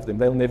in-laws we love them.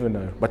 They'll never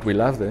know, but we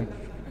love them.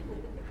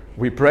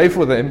 We pray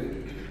for them.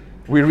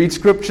 We read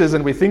scriptures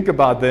and we think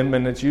about them,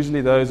 and it's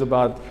usually those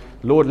about,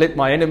 Lord, let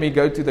my enemy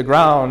go to the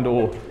ground,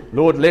 or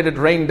Lord, let it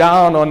rain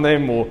down on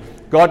them, or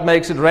God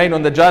makes it rain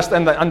on the just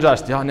and the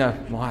unjust. Yeah,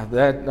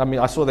 no,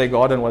 I saw their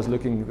garden was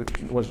looking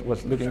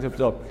tip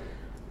top.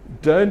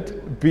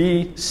 Don't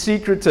be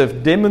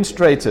secretive.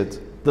 Demonstrate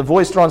it. The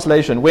Voice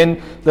translation. When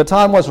the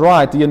time was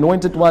right, the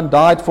Anointed One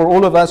died for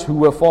all of us who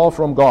were far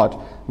from God,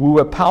 who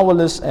were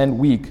powerless and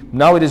weak.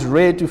 Now it is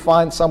rare to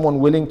find someone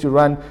willing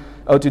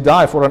to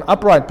die for an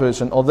upright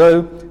person,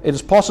 although it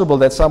is possible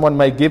that someone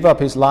may give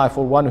up his life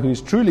for one who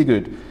is truly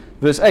good.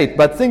 Verse 8,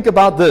 but think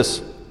about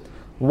this.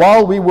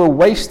 While we were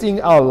wasting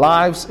our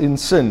lives in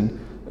sin,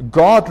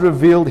 God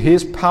revealed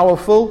His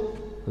powerful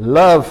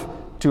love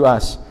to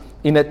us.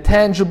 In a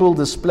tangible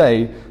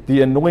display,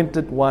 the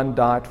Anointed One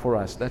died for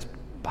us. That's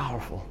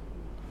powerful.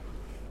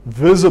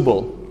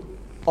 Visible,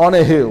 on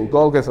a hill,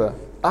 Golgotha,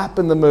 up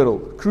in the middle,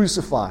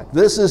 crucified.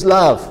 This is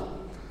love.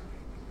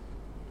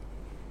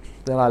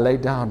 That I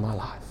laid down my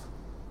life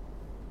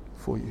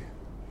for you.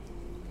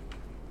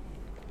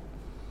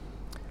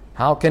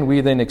 How can we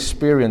then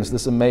experience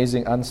this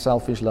amazing,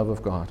 unselfish love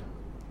of God?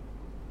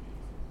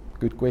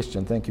 Good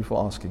question. Thank you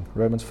for asking.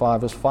 Romans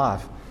 5 verse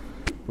 5.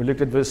 We looked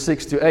at verse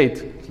 6 to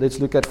 8. Let's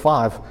look at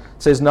 5. It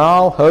says,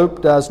 now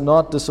hope does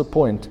not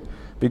disappoint,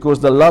 because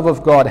the love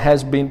of God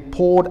has been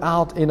poured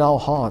out in our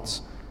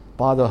hearts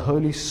by the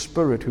Holy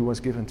Spirit who was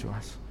given to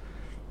us.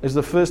 It's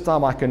the first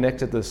time I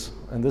connected this,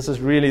 and this is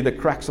really the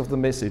crux of the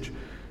message.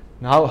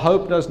 Now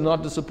hope does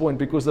not disappoint,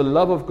 because the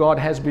love of God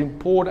has been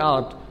poured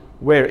out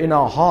where? In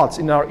our hearts,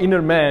 in our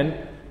inner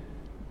man,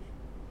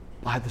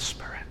 by the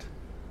Spirit.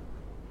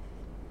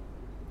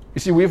 You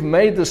see, we've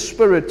made the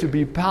Spirit to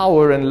be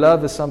power and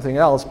love is something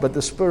else, but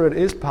the Spirit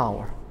is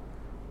power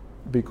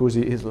because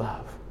He is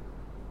love.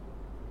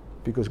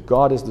 Because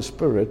God is the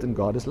Spirit and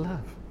God is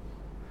love.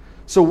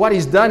 So what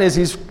He's done is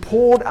He's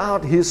poured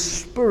out His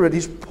Spirit,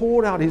 He's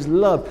poured out His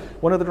love.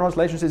 One of the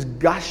translations says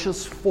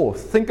gushes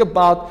forth. Think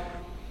about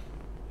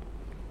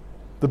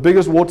the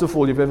biggest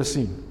waterfall you've ever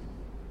seen.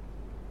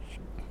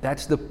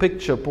 That's the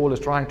picture Paul is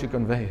trying to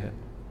convey here.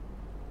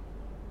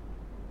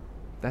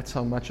 That's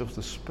how much of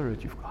the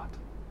Spirit you've got.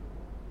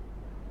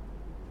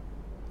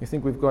 You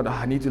think we've got,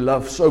 I need to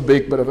love so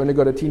big, but I've only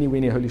got a teeny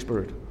weeny Holy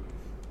Spirit.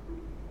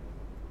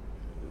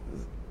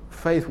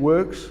 Faith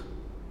works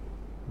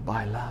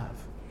by love.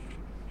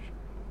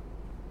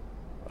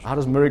 How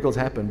does miracles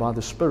happen? By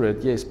the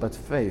Spirit, yes, but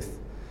faith.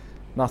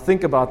 Now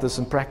think about this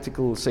in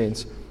practical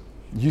sense.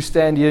 You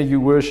stand here, you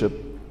worship.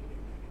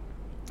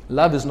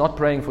 Love is not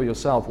praying for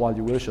yourself while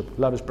you worship.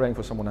 Love is praying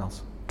for someone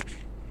else.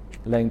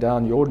 Laying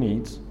down your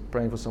needs,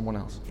 praying for someone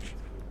else.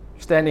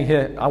 Standing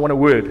here, I want a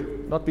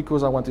word. Not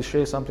because I want to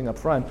share something up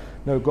front.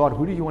 No, God,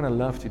 who do you want to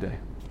love today?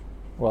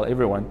 Well,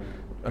 everyone.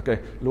 Okay,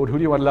 Lord, who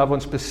do you want to love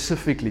on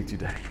specifically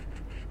today?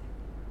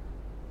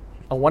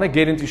 I want to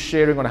get into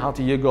sharing on how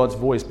to hear God's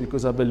voice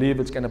because I believe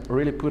it's going to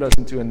really put us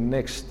into a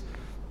next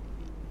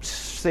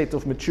set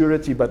of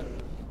maturity, but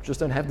just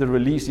don't have the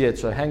release yet,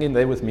 so hang in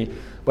there with me.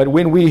 But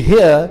when we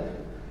hear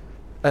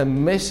a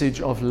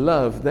message of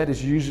love, that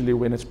is usually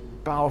when it's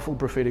powerful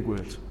prophetic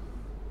words.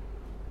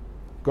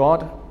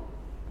 God,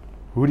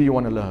 who do you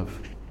want to love?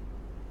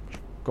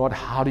 God,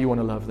 how do you want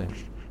to love them?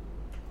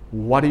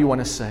 What do you want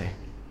to say?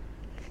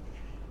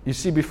 You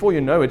see, before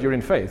you know it, you're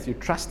in faith. You're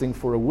trusting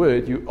for a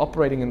word. You're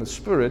operating in the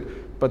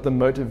Spirit, but the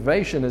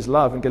motivation is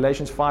love. In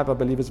Galatians 5, I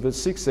believe it's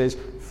verse 6 says,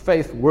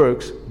 faith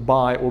works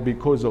by or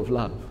because of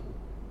love.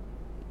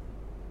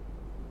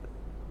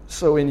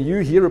 So when you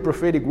hear a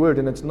prophetic word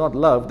and it's not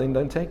love, then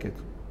don't take it.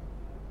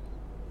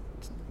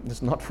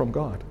 It's not from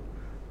God.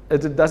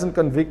 It doesn't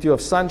convict you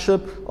of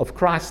sonship, of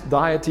Christ's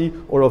deity,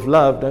 or of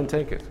love. Don't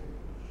take it.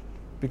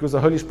 Because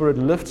the Holy Spirit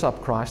lifts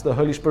up Christ. The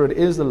Holy Spirit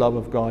is the love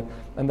of God.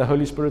 And the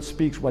Holy Spirit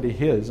speaks what He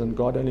hears. And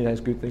God only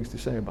has good things to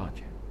say about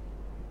you.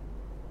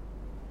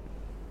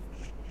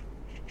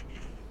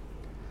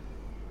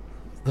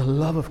 The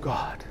love of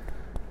God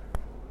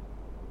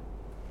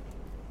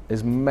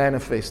is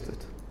manifested,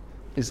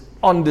 is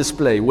on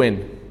display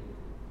when?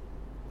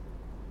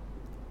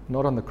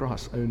 Not on the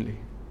cross only,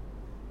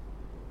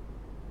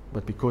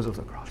 but because of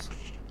the cross.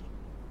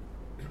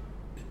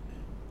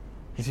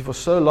 You see, for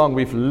so long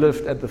we've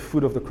lived at the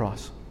foot of the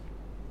cross.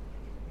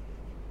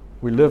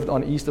 We lived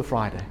on Easter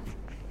Friday.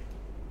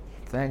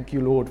 Thank you,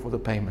 Lord, for the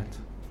payment.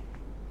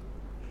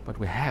 But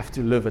we have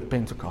to live at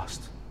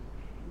Pentecost.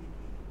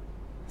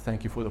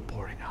 Thank you for the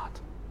pouring out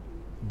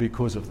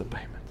because of the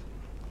payment.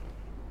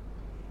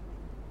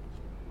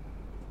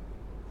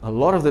 A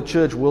lot of the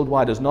church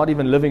worldwide is not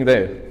even living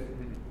there.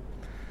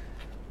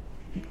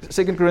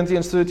 2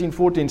 Corinthians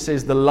 13:14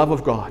 says the love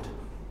of God.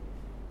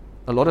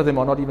 A lot of them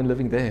are not even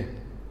living there.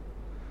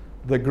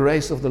 The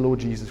grace of the Lord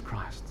Jesus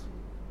Christ.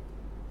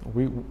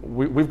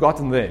 We've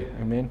gotten there,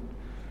 amen.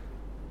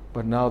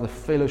 But now the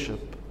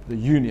fellowship, the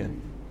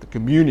union, the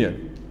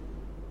communion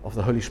of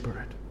the Holy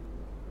Spirit.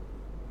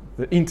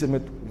 The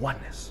intimate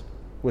oneness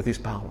with His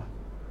power.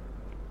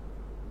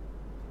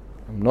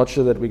 I'm not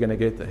sure that we're going to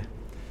get there.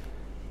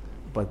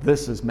 But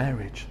this is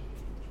marriage.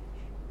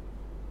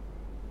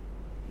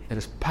 It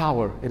is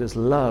power. It is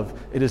love.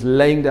 It is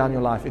laying down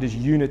your life. It is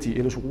unity.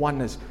 It is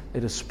oneness.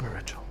 It is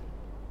spiritual.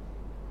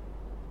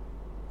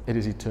 It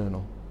is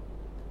eternal.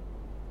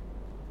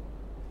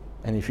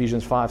 In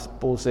Ephesians 5,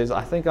 Paul says,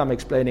 I think I'm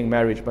explaining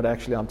marriage, but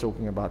actually I'm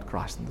talking about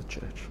Christ and the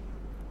church.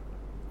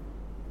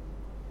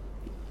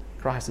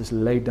 Christ has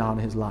laid down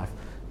His life,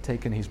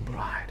 taken His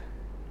bride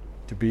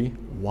to be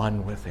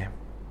one with Him.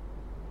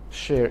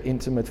 Share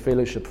intimate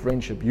fellowship,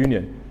 friendship,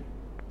 union.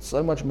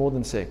 So much more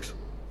than sex.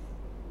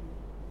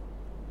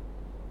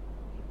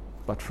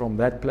 But from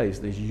that place,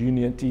 there's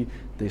unity,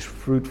 there's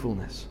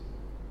fruitfulness,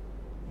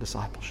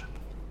 discipleship.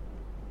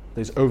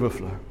 There's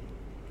overflow.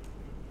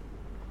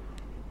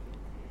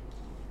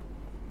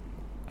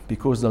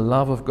 Because the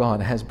love of God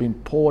has been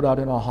poured out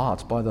in our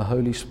hearts by the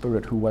Holy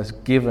Spirit who was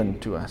given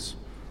to us.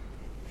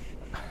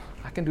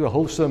 I can do a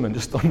whole sermon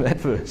just on that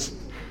verse.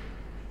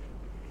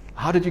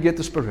 How did you get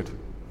the Spirit?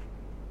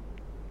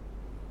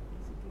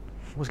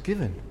 It was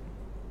given.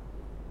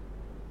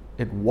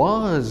 It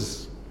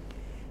was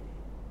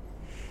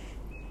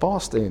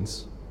past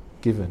tense,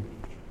 given.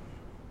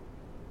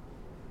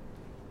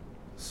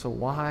 So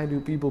why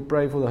do people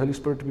pray for the Holy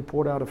Spirit to be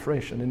poured out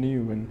afresh and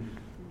anew? And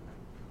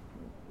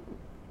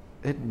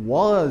it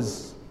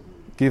was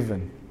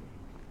given.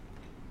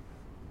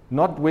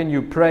 Not when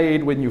you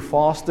prayed, when you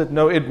fasted.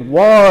 No, it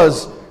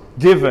was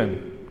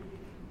given.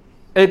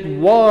 It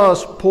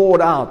was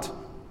poured out.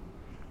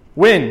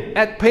 When?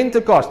 At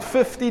Pentecost,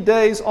 50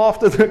 days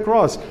after the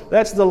cross.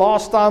 That's the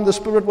last time the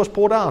Spirit was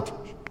poured out.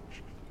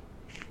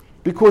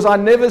 Because I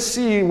never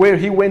see where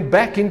He went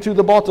back into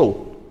the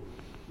bottle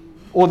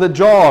or the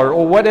jar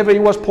or whatever He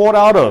was poured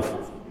out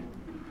of.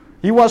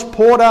 He was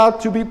poured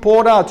out, to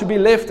be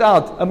left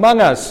out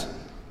among us.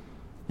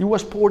 He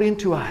was poured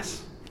into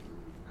us.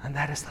 And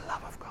that is the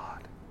love of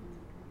God.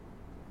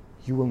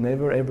 You will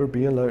never ever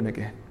be alone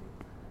again.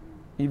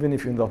 Even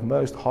if you're in the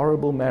most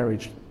horrible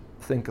marriage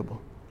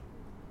thinkable.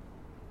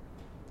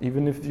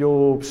 Even if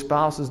your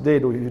spouse is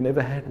dead or you've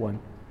never had one.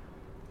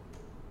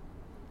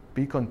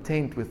 Be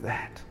content with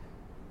that.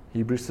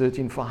 Hebrews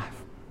 13:5.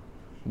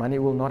 Money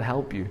will not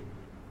help you.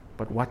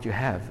 But what you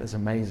have is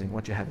amazing.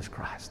 What you have is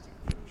Christ.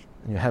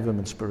 And you have Him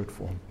in spirit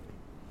form.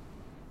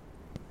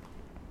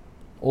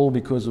 All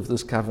because of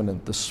this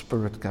covenant, the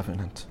Spirit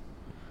covenant.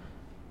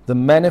 The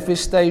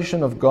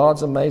manifestation of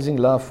God's amazing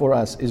love for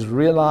us is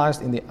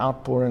realized in the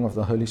outpouring of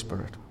the Holy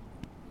Spirit.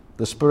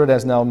 The Spirit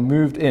has now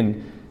moved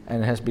in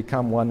and has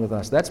become one with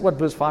us. That's what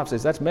verse 5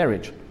 says. That's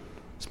marriage.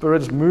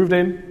 Spirit has moved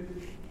in.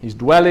 He's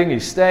dwelling.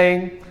 He's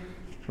staying.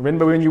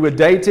 Remember when you were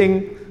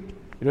dating,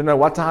 you don't know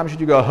what time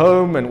should you go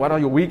home and what are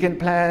your weekend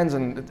plans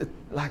and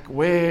like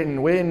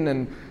when.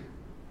 And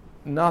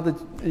now that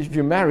if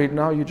you're married,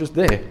 now you're just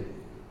there.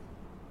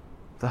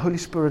 The Holy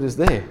Spirit is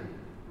there.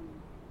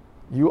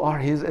 You are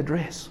His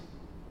address.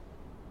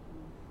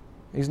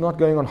 He's not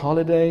going on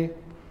holiday.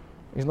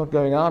 He's not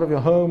going out of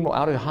your home or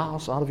out of your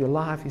house, out of your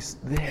life. He's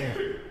there.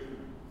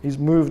 He's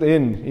moved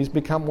in. He's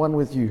become one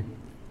with you.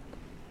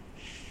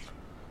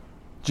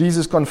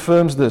 Jesus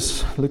confirms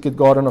this. Look at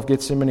Garden of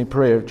Gethsemane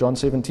prayer, John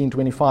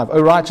 17:25.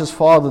 O righteous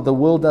Father, the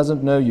world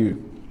doesn't know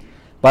you,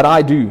 but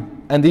I do.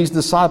 And these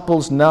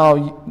disciples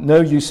now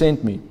know you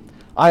sent me.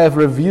 I have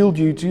revealed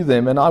you to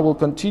them, and I will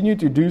continue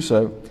to do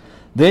so.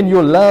 Then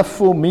your love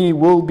for me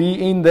will be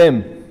in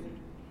them,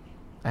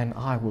 and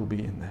I will be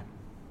in them.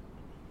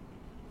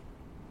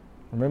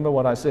 Remember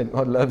what I said.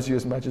 God loves you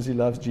as much as He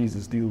loves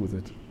Jesus. Deal with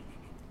it.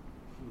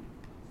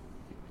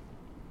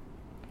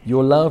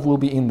 Your love will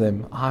be in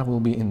them. I will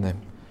be in them.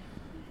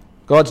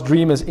 God's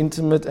dream is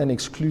intimate and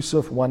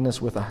exclusive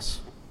oneness with us.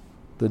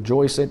 The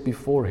joy set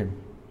before Him.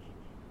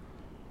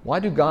 Why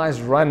do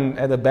guys run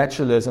at the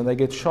bachelors and they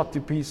get shot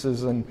to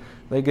pieces and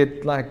they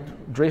get like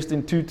dressed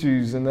in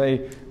tutus and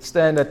they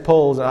stand at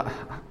poles?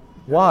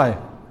 Why?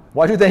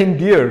 Why do they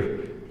endure?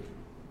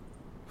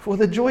 For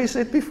the joy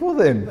set before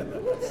them.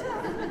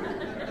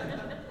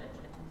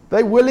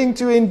 They're willing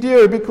to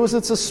endure because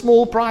it's a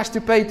small price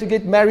to pay to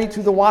get married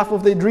to the wife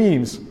of their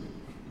dreams.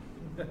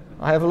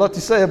 I have a lot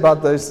to say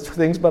about those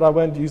things, but I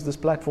won't use this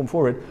platform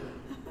for it.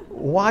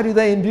 Why do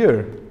they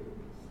endure?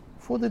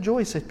 For the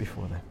joy set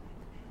before them.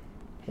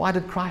 Why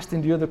did Christ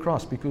endure the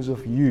cross? Because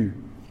of you.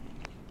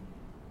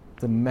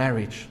 The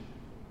marriage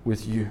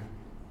with you.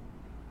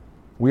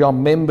 We are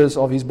members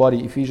of His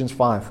body, Ephesians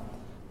 5,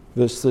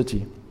 verse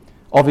 30.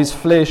 Of His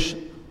flesh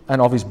and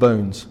of His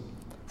bones.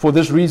 For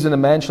this reason a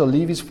man shall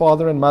leave his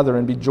father and mother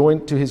and be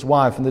joined to his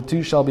wife, and the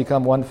two shall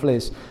become one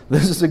flesh.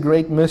 This is a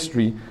great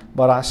mystery,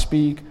 but I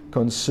speak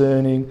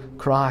concerning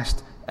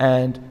Christ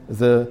and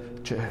the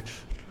church.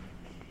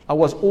 I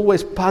was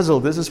always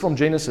puzzled. This is from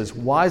Genesis.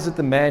 Why is it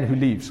the man who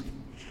leaves?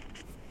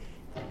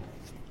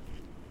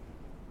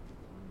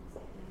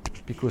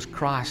 Because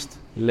Christ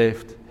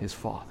left His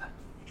Father.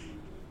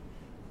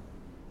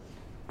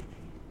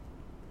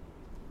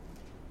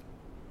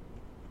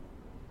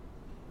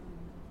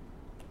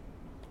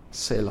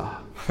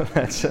 Selah.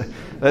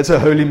 That's a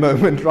holy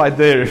moment right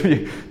there.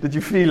 Did you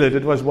feel it?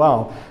 It was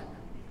wow.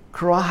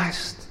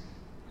 Christ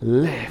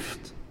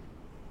left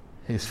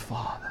His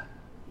Father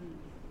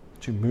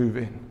to move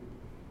in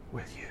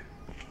with you.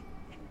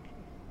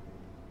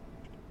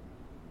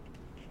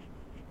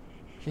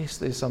 Yes,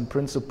 there's some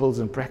principles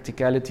and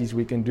practicalities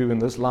we can do in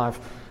this life,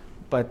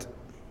 but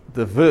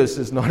the verse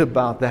is not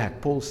about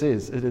that. Paul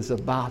says it is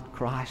about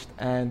Christ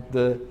and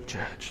the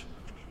church.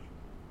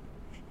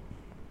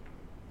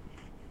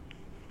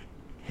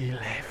 He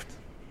left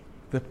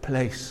the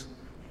place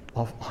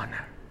of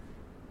honor.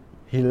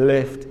 He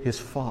left His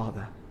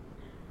Father.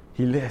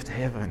 He left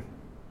heaven.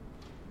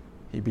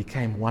 He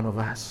became one of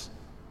us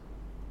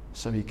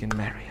so He can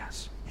marry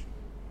us.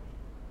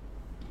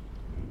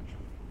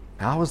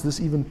 How is this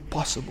even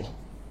possible?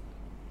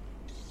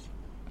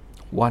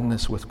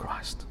 Oneness with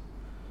Christ.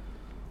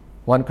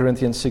 1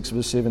 Corinthians 6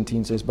 verse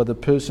 17 says, but the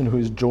person who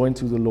is joined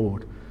to the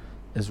Lord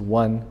is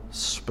one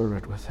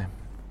spirit with Him.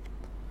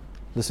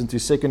 Listen to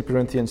 2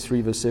 Corinthians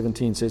 3 verse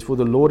 17 says, for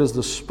the Lord is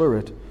the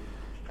Spirit,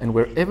 and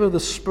wherever the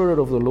Spirit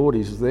of the Lord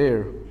is,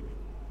 there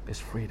is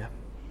freedom.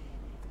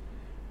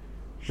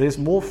 There's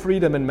more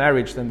freedom in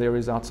marriage than there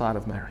is outside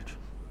of marriage.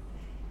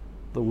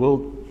 The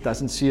world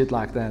doesn't see it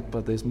like that,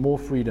 but there's more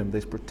freedom,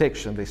 there's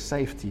protection, there's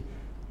safety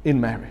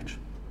in marriage.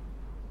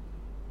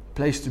 A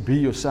place to be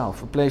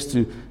yourself, a place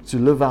to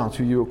live out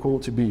who you are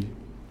called to be.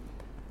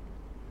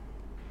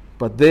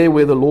 But there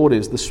where the Lord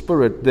is, the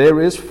Spirit,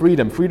 there is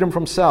freedom. Freedom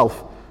from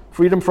self,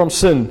 freedom from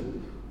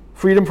sin,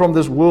 freedom from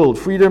this world,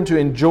 freedom to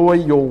enjoy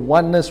your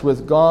oneness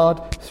with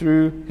God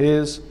through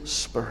His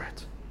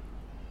Spirit.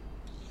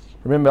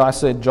 Remember I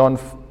said John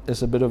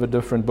is a bit of a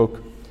different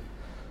book.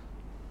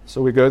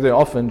 So we go there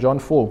often. John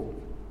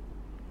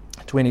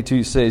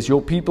 4:22 says,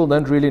 your people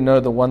don't really know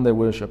the one they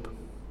worship.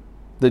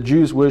 The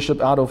Jews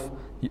worship out of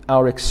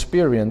our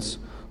experience,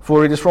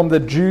 for it is from the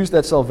Jews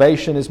that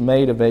salvation is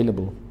made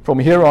available. From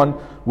here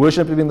on,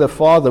 worshiping the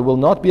Father will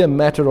not be a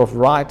matter of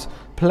right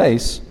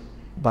place,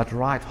 but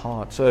right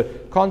heart. So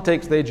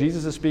context there,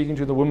 Jesus is speaking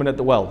to the woman at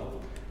the well.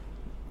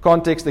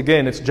 Context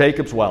again, it's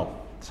Jacob's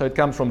well. So it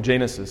comes from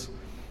Genesis.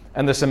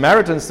 And the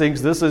Samaritans think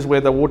this is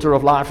where the water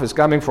of life is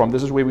coming from.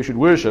 This is where we should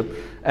worship.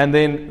 And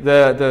then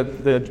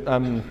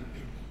the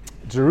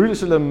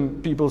Jerusalem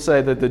people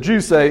say that the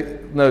Jews say,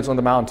 no, it's on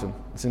the mountain.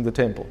 It's in the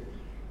temple.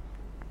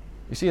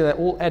 You see, they're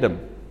all Adam.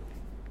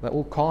 They're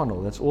all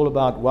carnal. It's all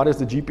about what is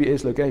the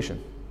GPS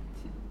location.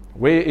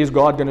 Where is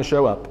God going to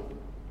show up?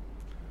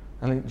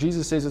 And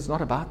Jesus says it's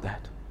not about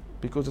that,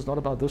 because it's not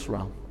about this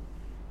realm.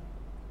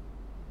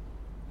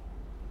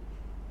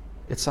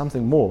 It's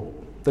something more.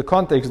 The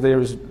context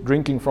there is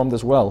drinking from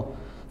this well.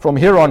 From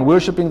here on,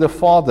 worshiping the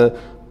Father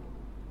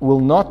will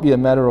not be a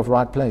matter of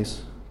right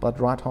place, but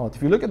right heart.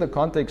 If you look at the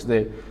context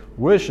there,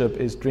 worship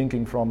is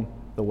drinking from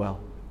the well.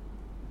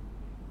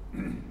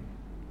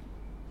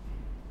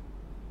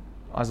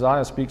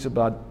 Isaiah speaks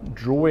about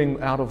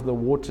drawing out of the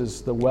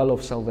waters the well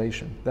of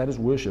salvation. That is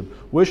worship.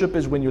 Worship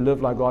is when you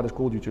live like God has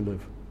called you to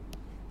live.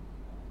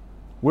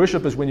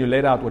 Worship is when you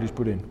let out what He's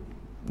put in,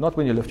 not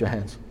when you lift your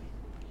hands.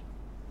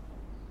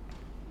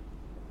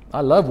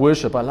 I love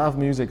worship. I love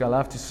music. I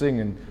love to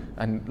sing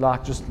and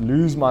like just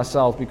lose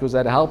myself, because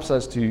that helps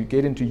us to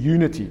get into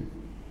unity.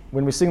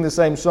 When we sing the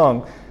same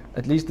song,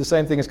 at least the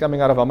same thing is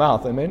coming out of our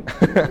mouth. Amen?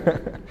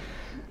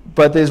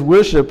 But there's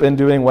worship in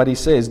doing what He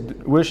says,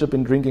 worship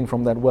in drinking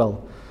from that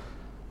well.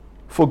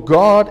 For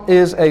God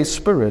is a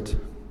spirit,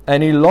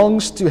 and He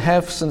longs to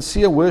have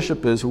sincere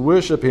worshippers who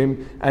worship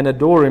Him and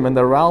adore Him in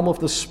the realm of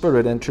the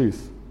Spirit and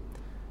truth.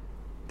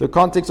 The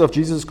context of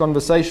Jesus'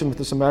 conversation with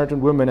the Samaritan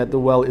woman at the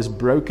well is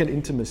broken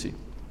intimacy.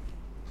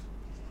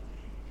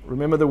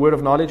 Remember the word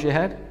of knowledge you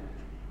had?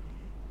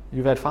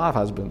 You've had 5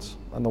 husbands,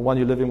 and the one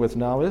you're living with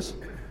now is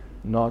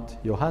not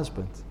your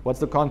husband. What's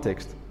the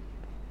context?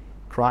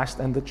 Christ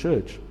and the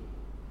church.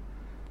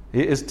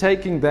 He is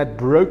taking that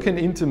broken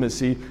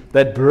intimacy,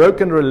 that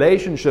broken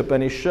relationship,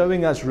 and He's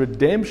showing us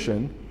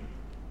redemption,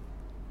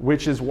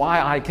 which is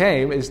why I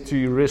came, is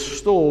to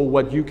restore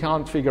what you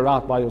can't figure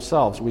out by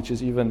yourselves, which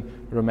is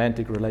even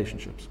romantic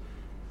relationships.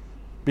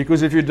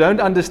 Because if you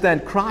don't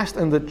understand Christ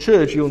and the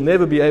church, you'll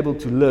never be able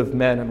to live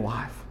man and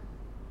wife.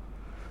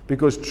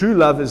 Because true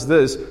love is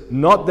this,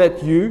 not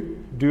that you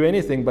do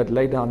anything but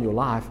lay down your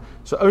life.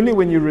 So only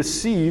when you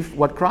receive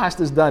what Christ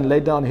has done, lay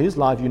down His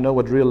life, you know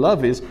what real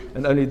love is,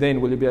 and only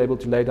then will you be able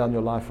to lay down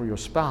your life for your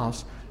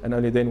spouse, and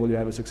only then will you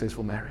have a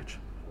successful marriage.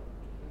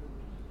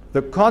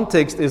 The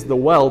context is the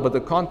well, but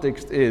the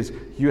context is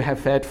you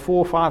have had 4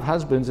 or 5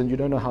 husbands and you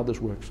don't know how this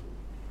works.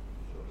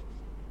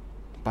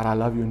 But I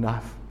love you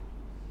enough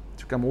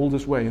to come all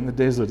this way in the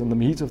desert, in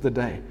the heat of the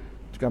day,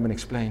 to come and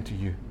explain to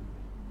you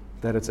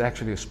that it's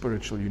actually a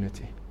spiritual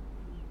unity,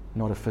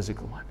 not a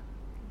physical one.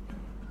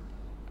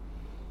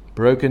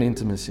 Broken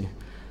intimacy.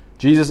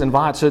 Jesus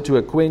invites her to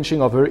a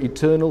quenching of her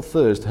eternal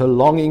thirst, her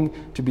longing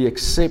to be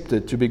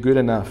accepted, to be good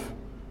enough,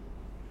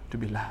 to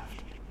be loved.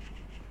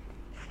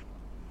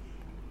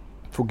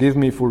 Forgive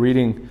me for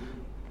reading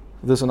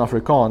this in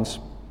Afrikaans,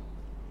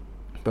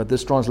 but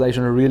this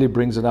translation really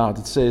brings it out.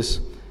 It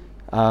says,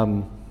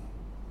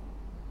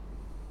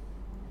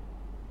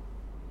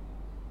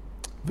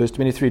 vers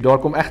 23, daar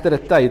kom egter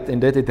 'n tyd, en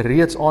dit het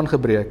reeds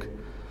aangebreek,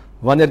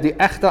 wanneer die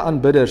egte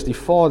aanbidders die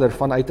Vader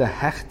vanuit 'n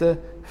hegte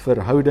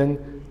verhouding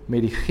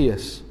met die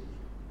Gees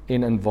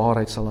en in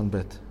waarheid sal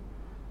aanbid.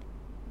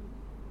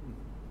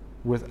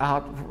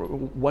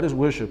 What is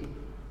worship?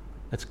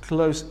 It's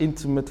close,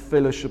 intimate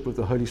fellowship with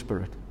the Holy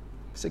Spirit.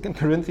 2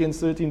 Corinthians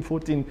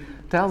 13:14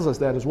 tells us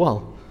that as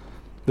well.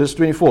 Verse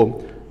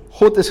 24,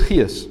 God is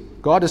Gees,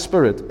 God is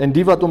Spirit, en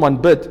die wat hom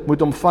aanbid, moet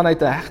hom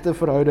vanuit 'n hegte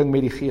verhouding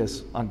met die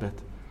Gees aanbid.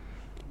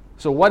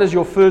 So what is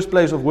your first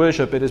place of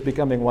worship? It is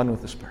becoming one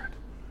with the Spirit.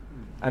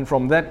 And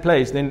from that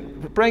place, then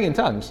praying in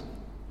tongues.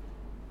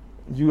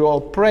 You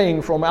are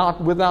praying from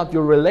out without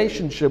your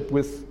relationship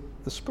with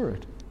the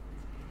Spirit.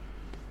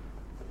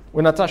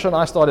 When Natasha and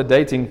I started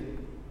dating,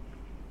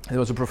 there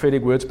was a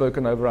prophetic word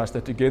spoken over us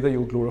that together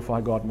you'll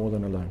glorify God more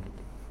than alone.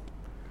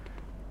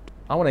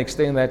 I want to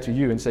extend that to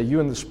you and say you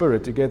and the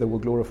Spirit together will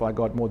glorify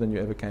God more than you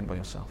ever can by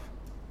yourself.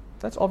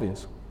 That's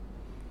obvious.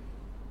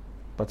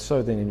 But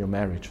so then in your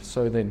marriage,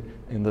 so then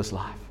in this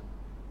life.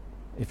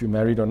 If you're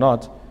married or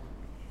not,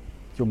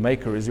 your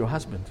maker is your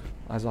husband.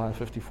 Isaiah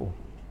 54.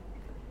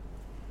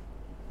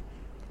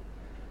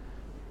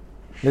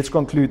 Let's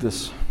conclude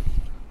this.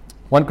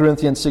 1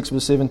 Corinthians 6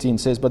 verse 17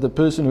 says, but the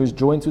person who is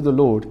joined to the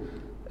Lord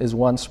is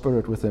one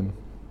spirit with Him.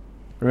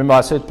 Remember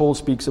I said Paul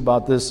speaks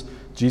about this.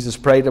 Jesus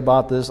prayed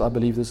about this. I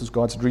believe this is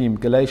God's dream.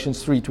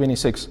 Galatians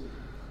 3:26.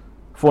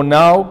 For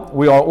now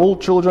we are all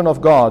children of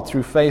God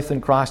through faith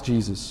in Christ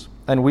Jesus.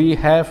 And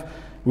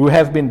who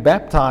have been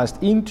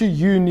baptized into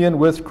union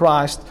with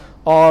Christ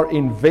are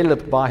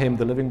enveloped by Him.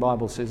 The Living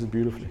Bible says it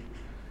beautifully.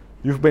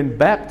 You've been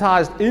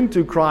baptized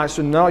into Christ,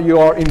 and now you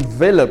are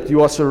enveloped.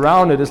 You are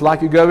surrounded. It's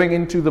like you're going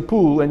into the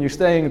pool and you're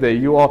staying there.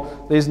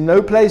 There's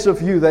no place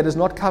of you that is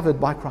not covered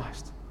by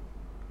Christ.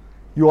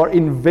 You are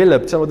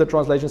enveloped. Some of the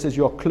translation says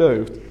you are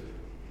clothed.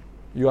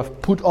 You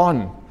have put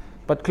on.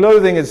 But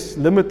clothing is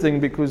limiting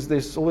because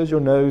there's always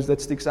your nose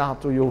that sticks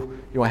out, or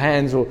your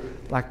hands, or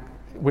like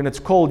when it's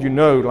cold, you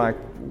know like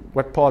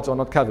what parts are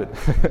not covered.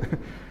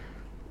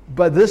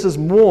 But this is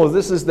more.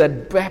 This is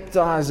that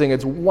baptizing.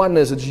 It's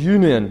oneness. It's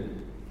union.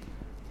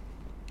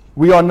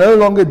 We are no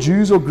longer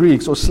Jews or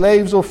Greeks or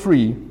slaves or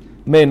free,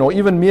 men or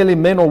even merely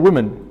men or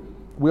women.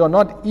 We are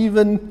not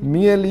even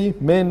merely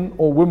men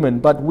or women,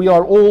 but we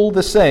are all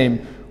the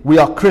same. We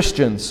are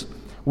Christians.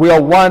 We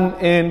are one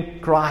in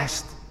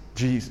Christ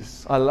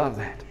Jesus. I love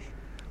that.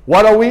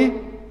 What are we?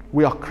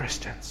 We are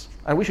Christians.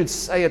 And we should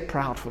say it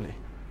proudly.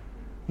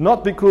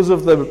 Not because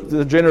of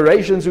the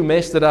generations who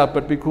messed it up,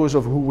 but because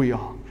of who we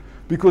are.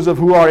 Because of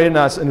who are in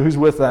us and who's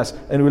with us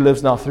and who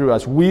lives now through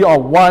us. We are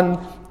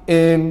one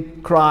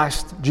in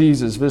Christ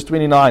Jesus. Verse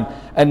 29.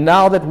 And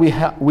now that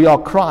we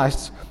are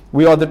Christ's,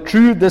 we are the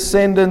true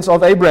descendants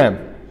of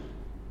Abraham.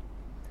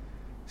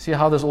 See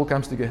how this all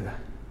comes together.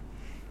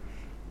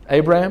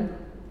 Abraham,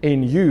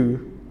 in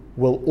you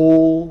will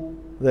all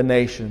the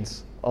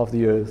nations of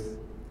the earth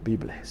be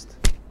blessed.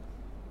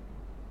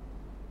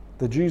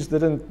 The Jews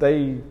didn't,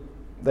 they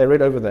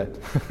read over that.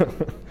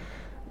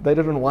 They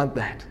didn't want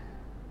that.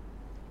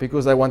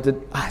 Because they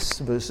wanted us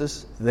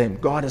versus them.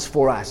 God is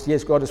for us.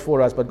 Yes, God is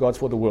for us, but God's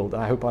for the world.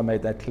 I hope I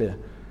made that clear.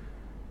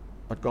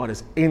 But God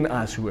is in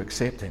us who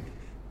accept Him.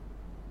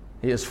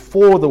 He is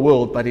for the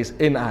world, but He's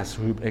in us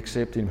who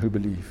accept Him, who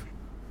believe.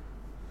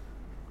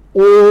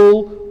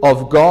 All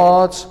of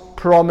God's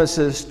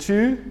promises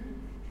to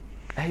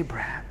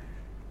Abraham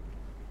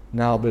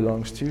now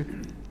belongs to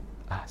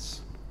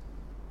us.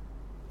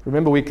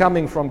 Remember, we're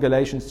coming from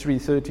Galatians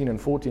 3:13 and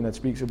 14 that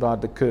speaks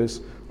about the curse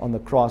on the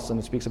cross, and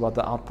it speaks about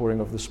the outpouring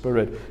of the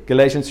Spirit.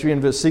 Galatians 3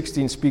 and verse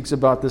 16 speaks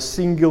about the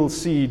single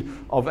seed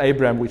of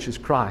Abraham, which is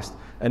Christ.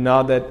 And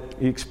now that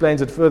he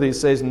explains it further, he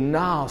says,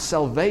 now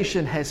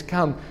salvation has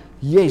come,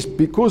 yes,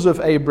 because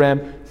of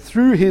Abraham,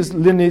 through his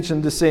lineage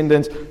and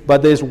descendants,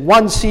 but there's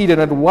one seed,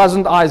 and it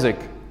wasn't Isaac.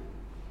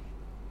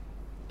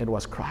 It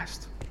was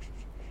Christ.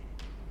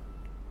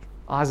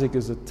 Isaac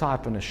is a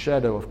type and a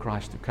shadow of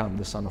Christ to come,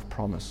 the son of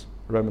promise.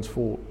 Romans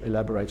 4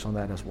 elaborates on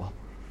that as well.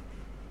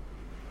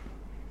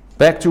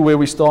 Back to where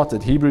we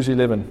started, Hebrews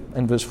 11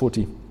 and verse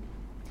 40.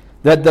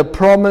 That the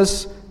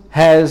promise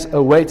has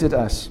awaited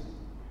us,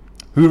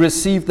 who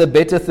received the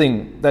better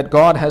thing that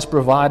God has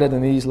provided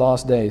in these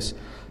last days,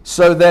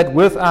 so that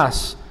with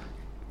us,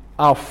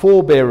 our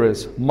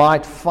forebearers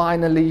might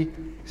finally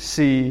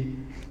see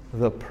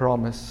the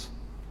promise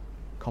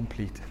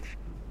completed.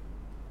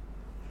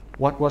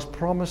 What was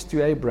promised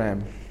to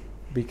Abraham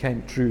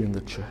became true in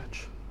the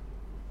church.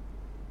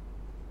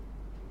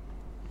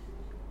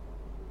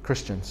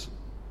 Christians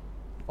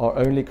are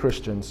only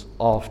Christians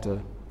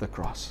after the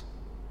cross.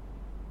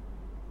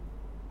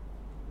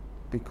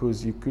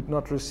 Because you could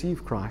not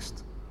receive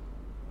Christ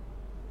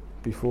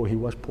before He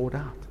was poured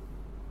out.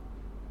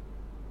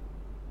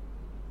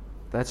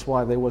 That's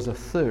why there was a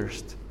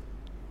thirst,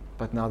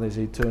 but now there's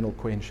eternal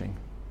quenching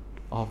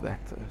of that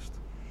thirst,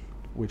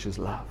 which is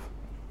love,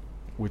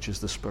 which is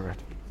the Spirit,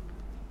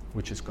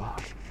 which is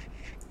God.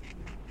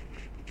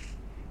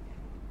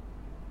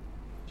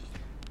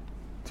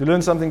 To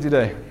learn something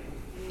today.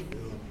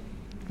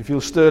 You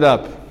feel stirred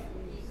up. Do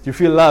you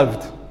feel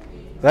loved?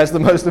 That's the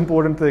most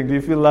important thing. Do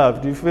you feel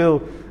loved? Do you feel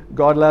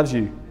God loves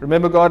you?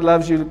 Remember, God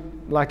loves you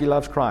like He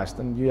loves Christ,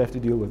 and you have to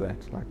deal with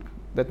that. Like,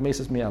 that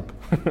messes me up.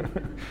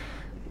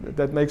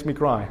 That makes me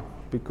cry,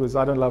 because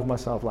I don't love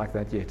myself like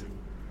that yet.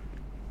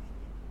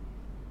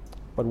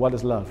 But what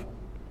is love?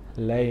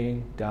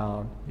 Laying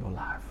down your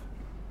life.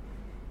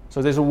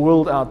 So there's a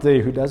world out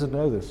there who doesn't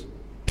know this.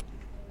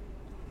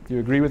 Do you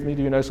agree with me?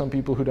 Do you know some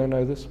people who don't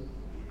know this?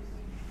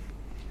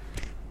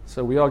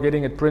 So we are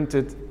getting it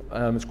printed.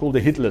 It's called a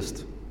hit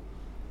list.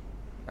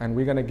 And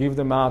we're going to give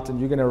them out, and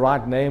you're going to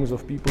write names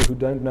of people who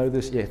don't know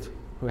this yet,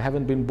 who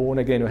haven't been born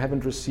again, who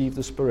haven't received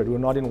the Spirit, who are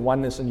not in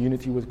oneness and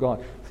unity with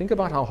God. Think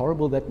about how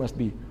horrible that must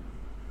be.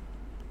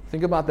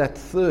 Think about that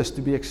thirst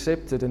to be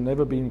accepted and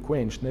never being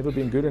quenched, never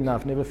being good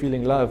enough, never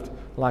feeling loved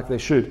like they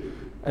should.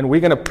 And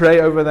we're going to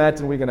pray over that,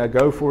 and we're going to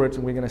go for it,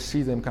 and we're going to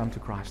see them come to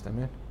Christ.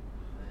 Amen.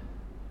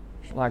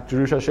 Like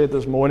Jerusha shared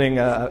this morning,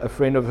 a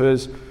friend of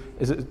hers,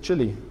 is it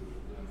Chile?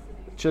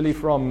 Chile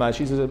from,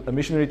 she's a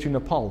missionary to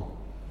Nepal.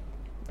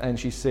 And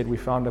she said, we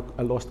found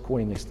a lost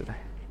coin yesterday.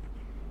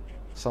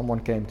 Someone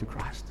came to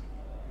Christ.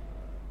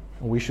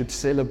 And we should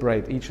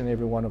celebrate each and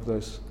every one of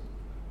those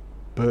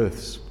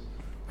births.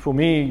 For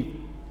me,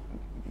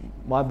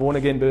 my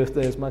born-again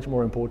birthday is much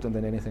more important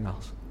than anything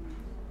else.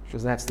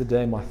 Because that's the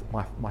day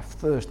my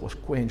thirst was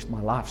quenched,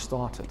 my life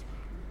started.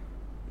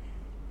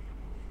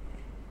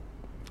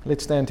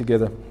 Let's stand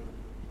together.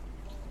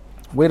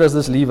 Where does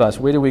this leave us?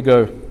 Where do we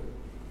go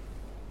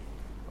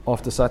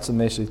after such a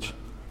message?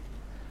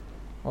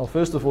 Well,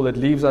 first of all, it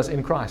leaves us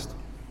in Christ.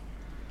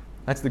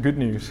 That's the good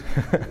news.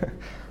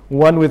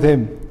 One with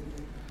Him.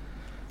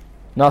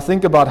 Now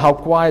think about how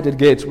quiet it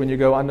gets when you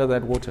go under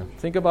that water.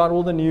 Think about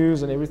all the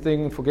news and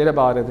everything, forget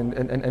about it,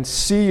 and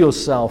see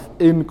yourself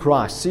in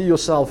Christ. See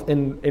yourself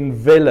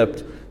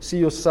enveloped. See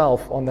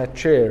yourself on that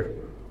chair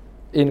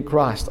in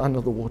Christ under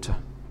the water.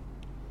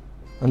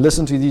 And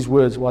listen to these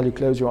words while you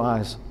close your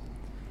eyes.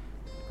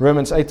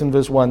 Romans 8 and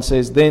verse 1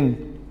 says,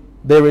 then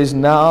there is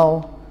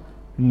now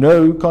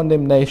no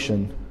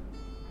condemnation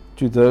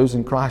to those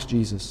in Christ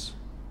Jesus.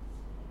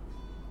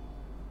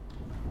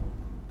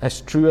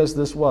 As true as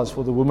this was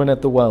for the woman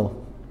at the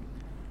well,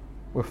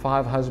 with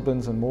 5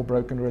 husbands and more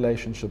broken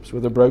relationships,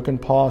 with a broken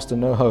past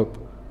and no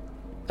hope,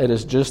 it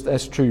is just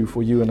as true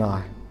for you and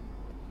I.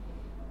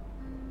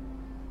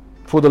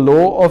 For the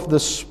law of the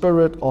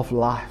Spirit of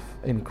life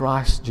in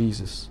Christ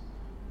Jesus.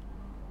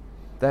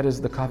 That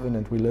is the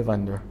covenant we live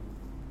under.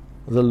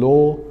 The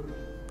law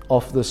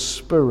of the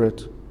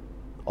Spirit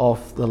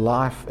of the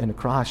life in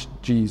Christ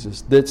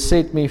Jesus that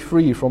set me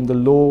free from the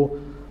law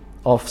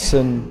of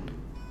sin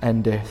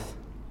and death.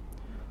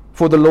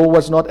 For the law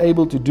was not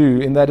able to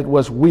do, in that it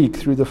was weak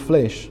through the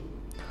flesh.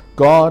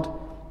 God,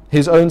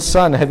 His own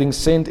Son, having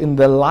sent in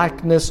the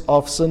likeness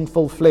of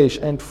sinful flesh,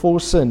 and for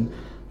sin,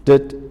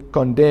 did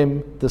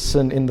condemn the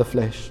sin in the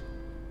flesh.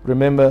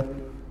 Remember,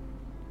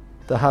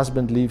 the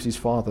husband leaves his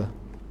father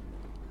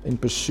in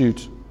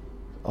pursuit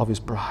of his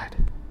bride,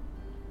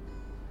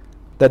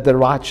 that the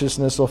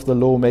righteousness of the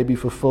law may be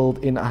fulfilled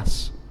in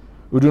us,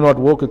 who do not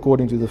walk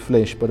according to the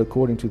flesh, but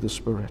according to the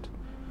Spirit.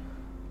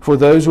 For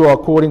those who are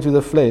according to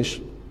the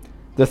flesh,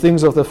 the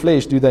things of the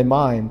flesh do they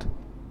mind,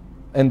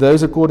 and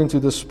those according to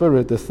the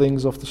Spirit, the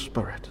things of the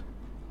Spirit.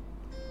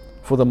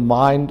 For the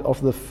mind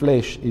of the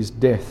flesh is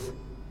death,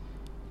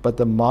 but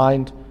the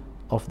mind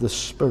of the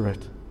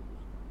Spirit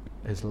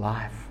is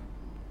life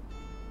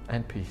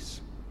and peace.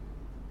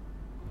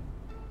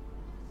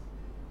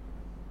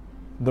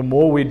 The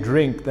more we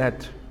drink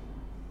that,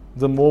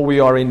 the more we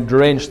are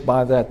drenched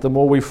by that, the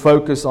more we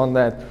focus on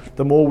that,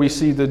 the more we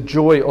see the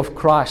joy of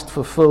Christ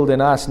fulfilled in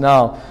us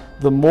now,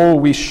 the more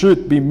we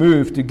should be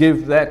moved to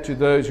give that to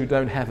those who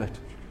don't have it.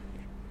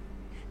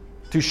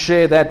 To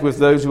share that with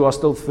those who are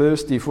still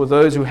thirsty, for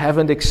those who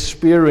haven't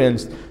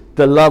experienced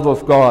the love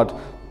of God,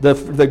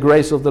 the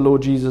grace of the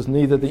Lord Jesus,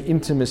 neither the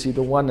intimacy,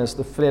 the oneness,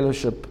 the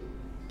fellowship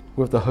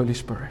with the Holy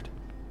Spirit.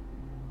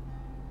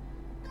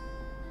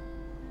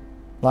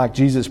 Like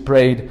Jesus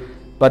prayed,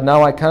 but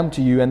now I come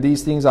to you, and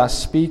these things I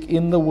speak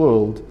in the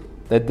world,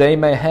 that they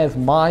may have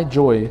my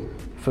joy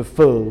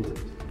fulfilled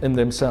in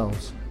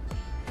themselves.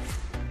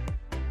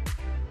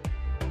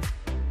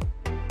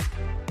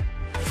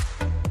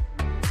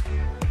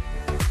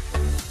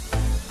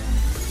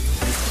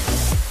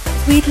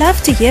 We'd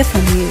love to hear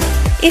from you.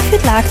 If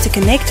you'd like to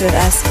connect with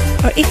us,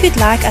 or if you'd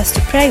like us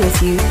to pray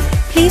with you,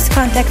 please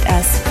contact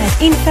us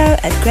at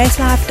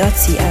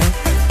info@gracelife.co.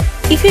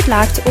 If you'd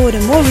like to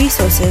order more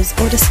resources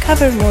or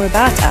discover more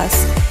about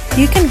us,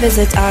 you can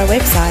visit our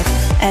website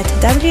at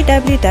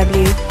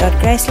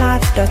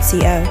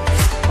www.gracelife.co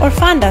or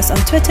find us on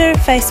Twitter,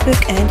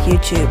 Facebook, and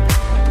YouTube.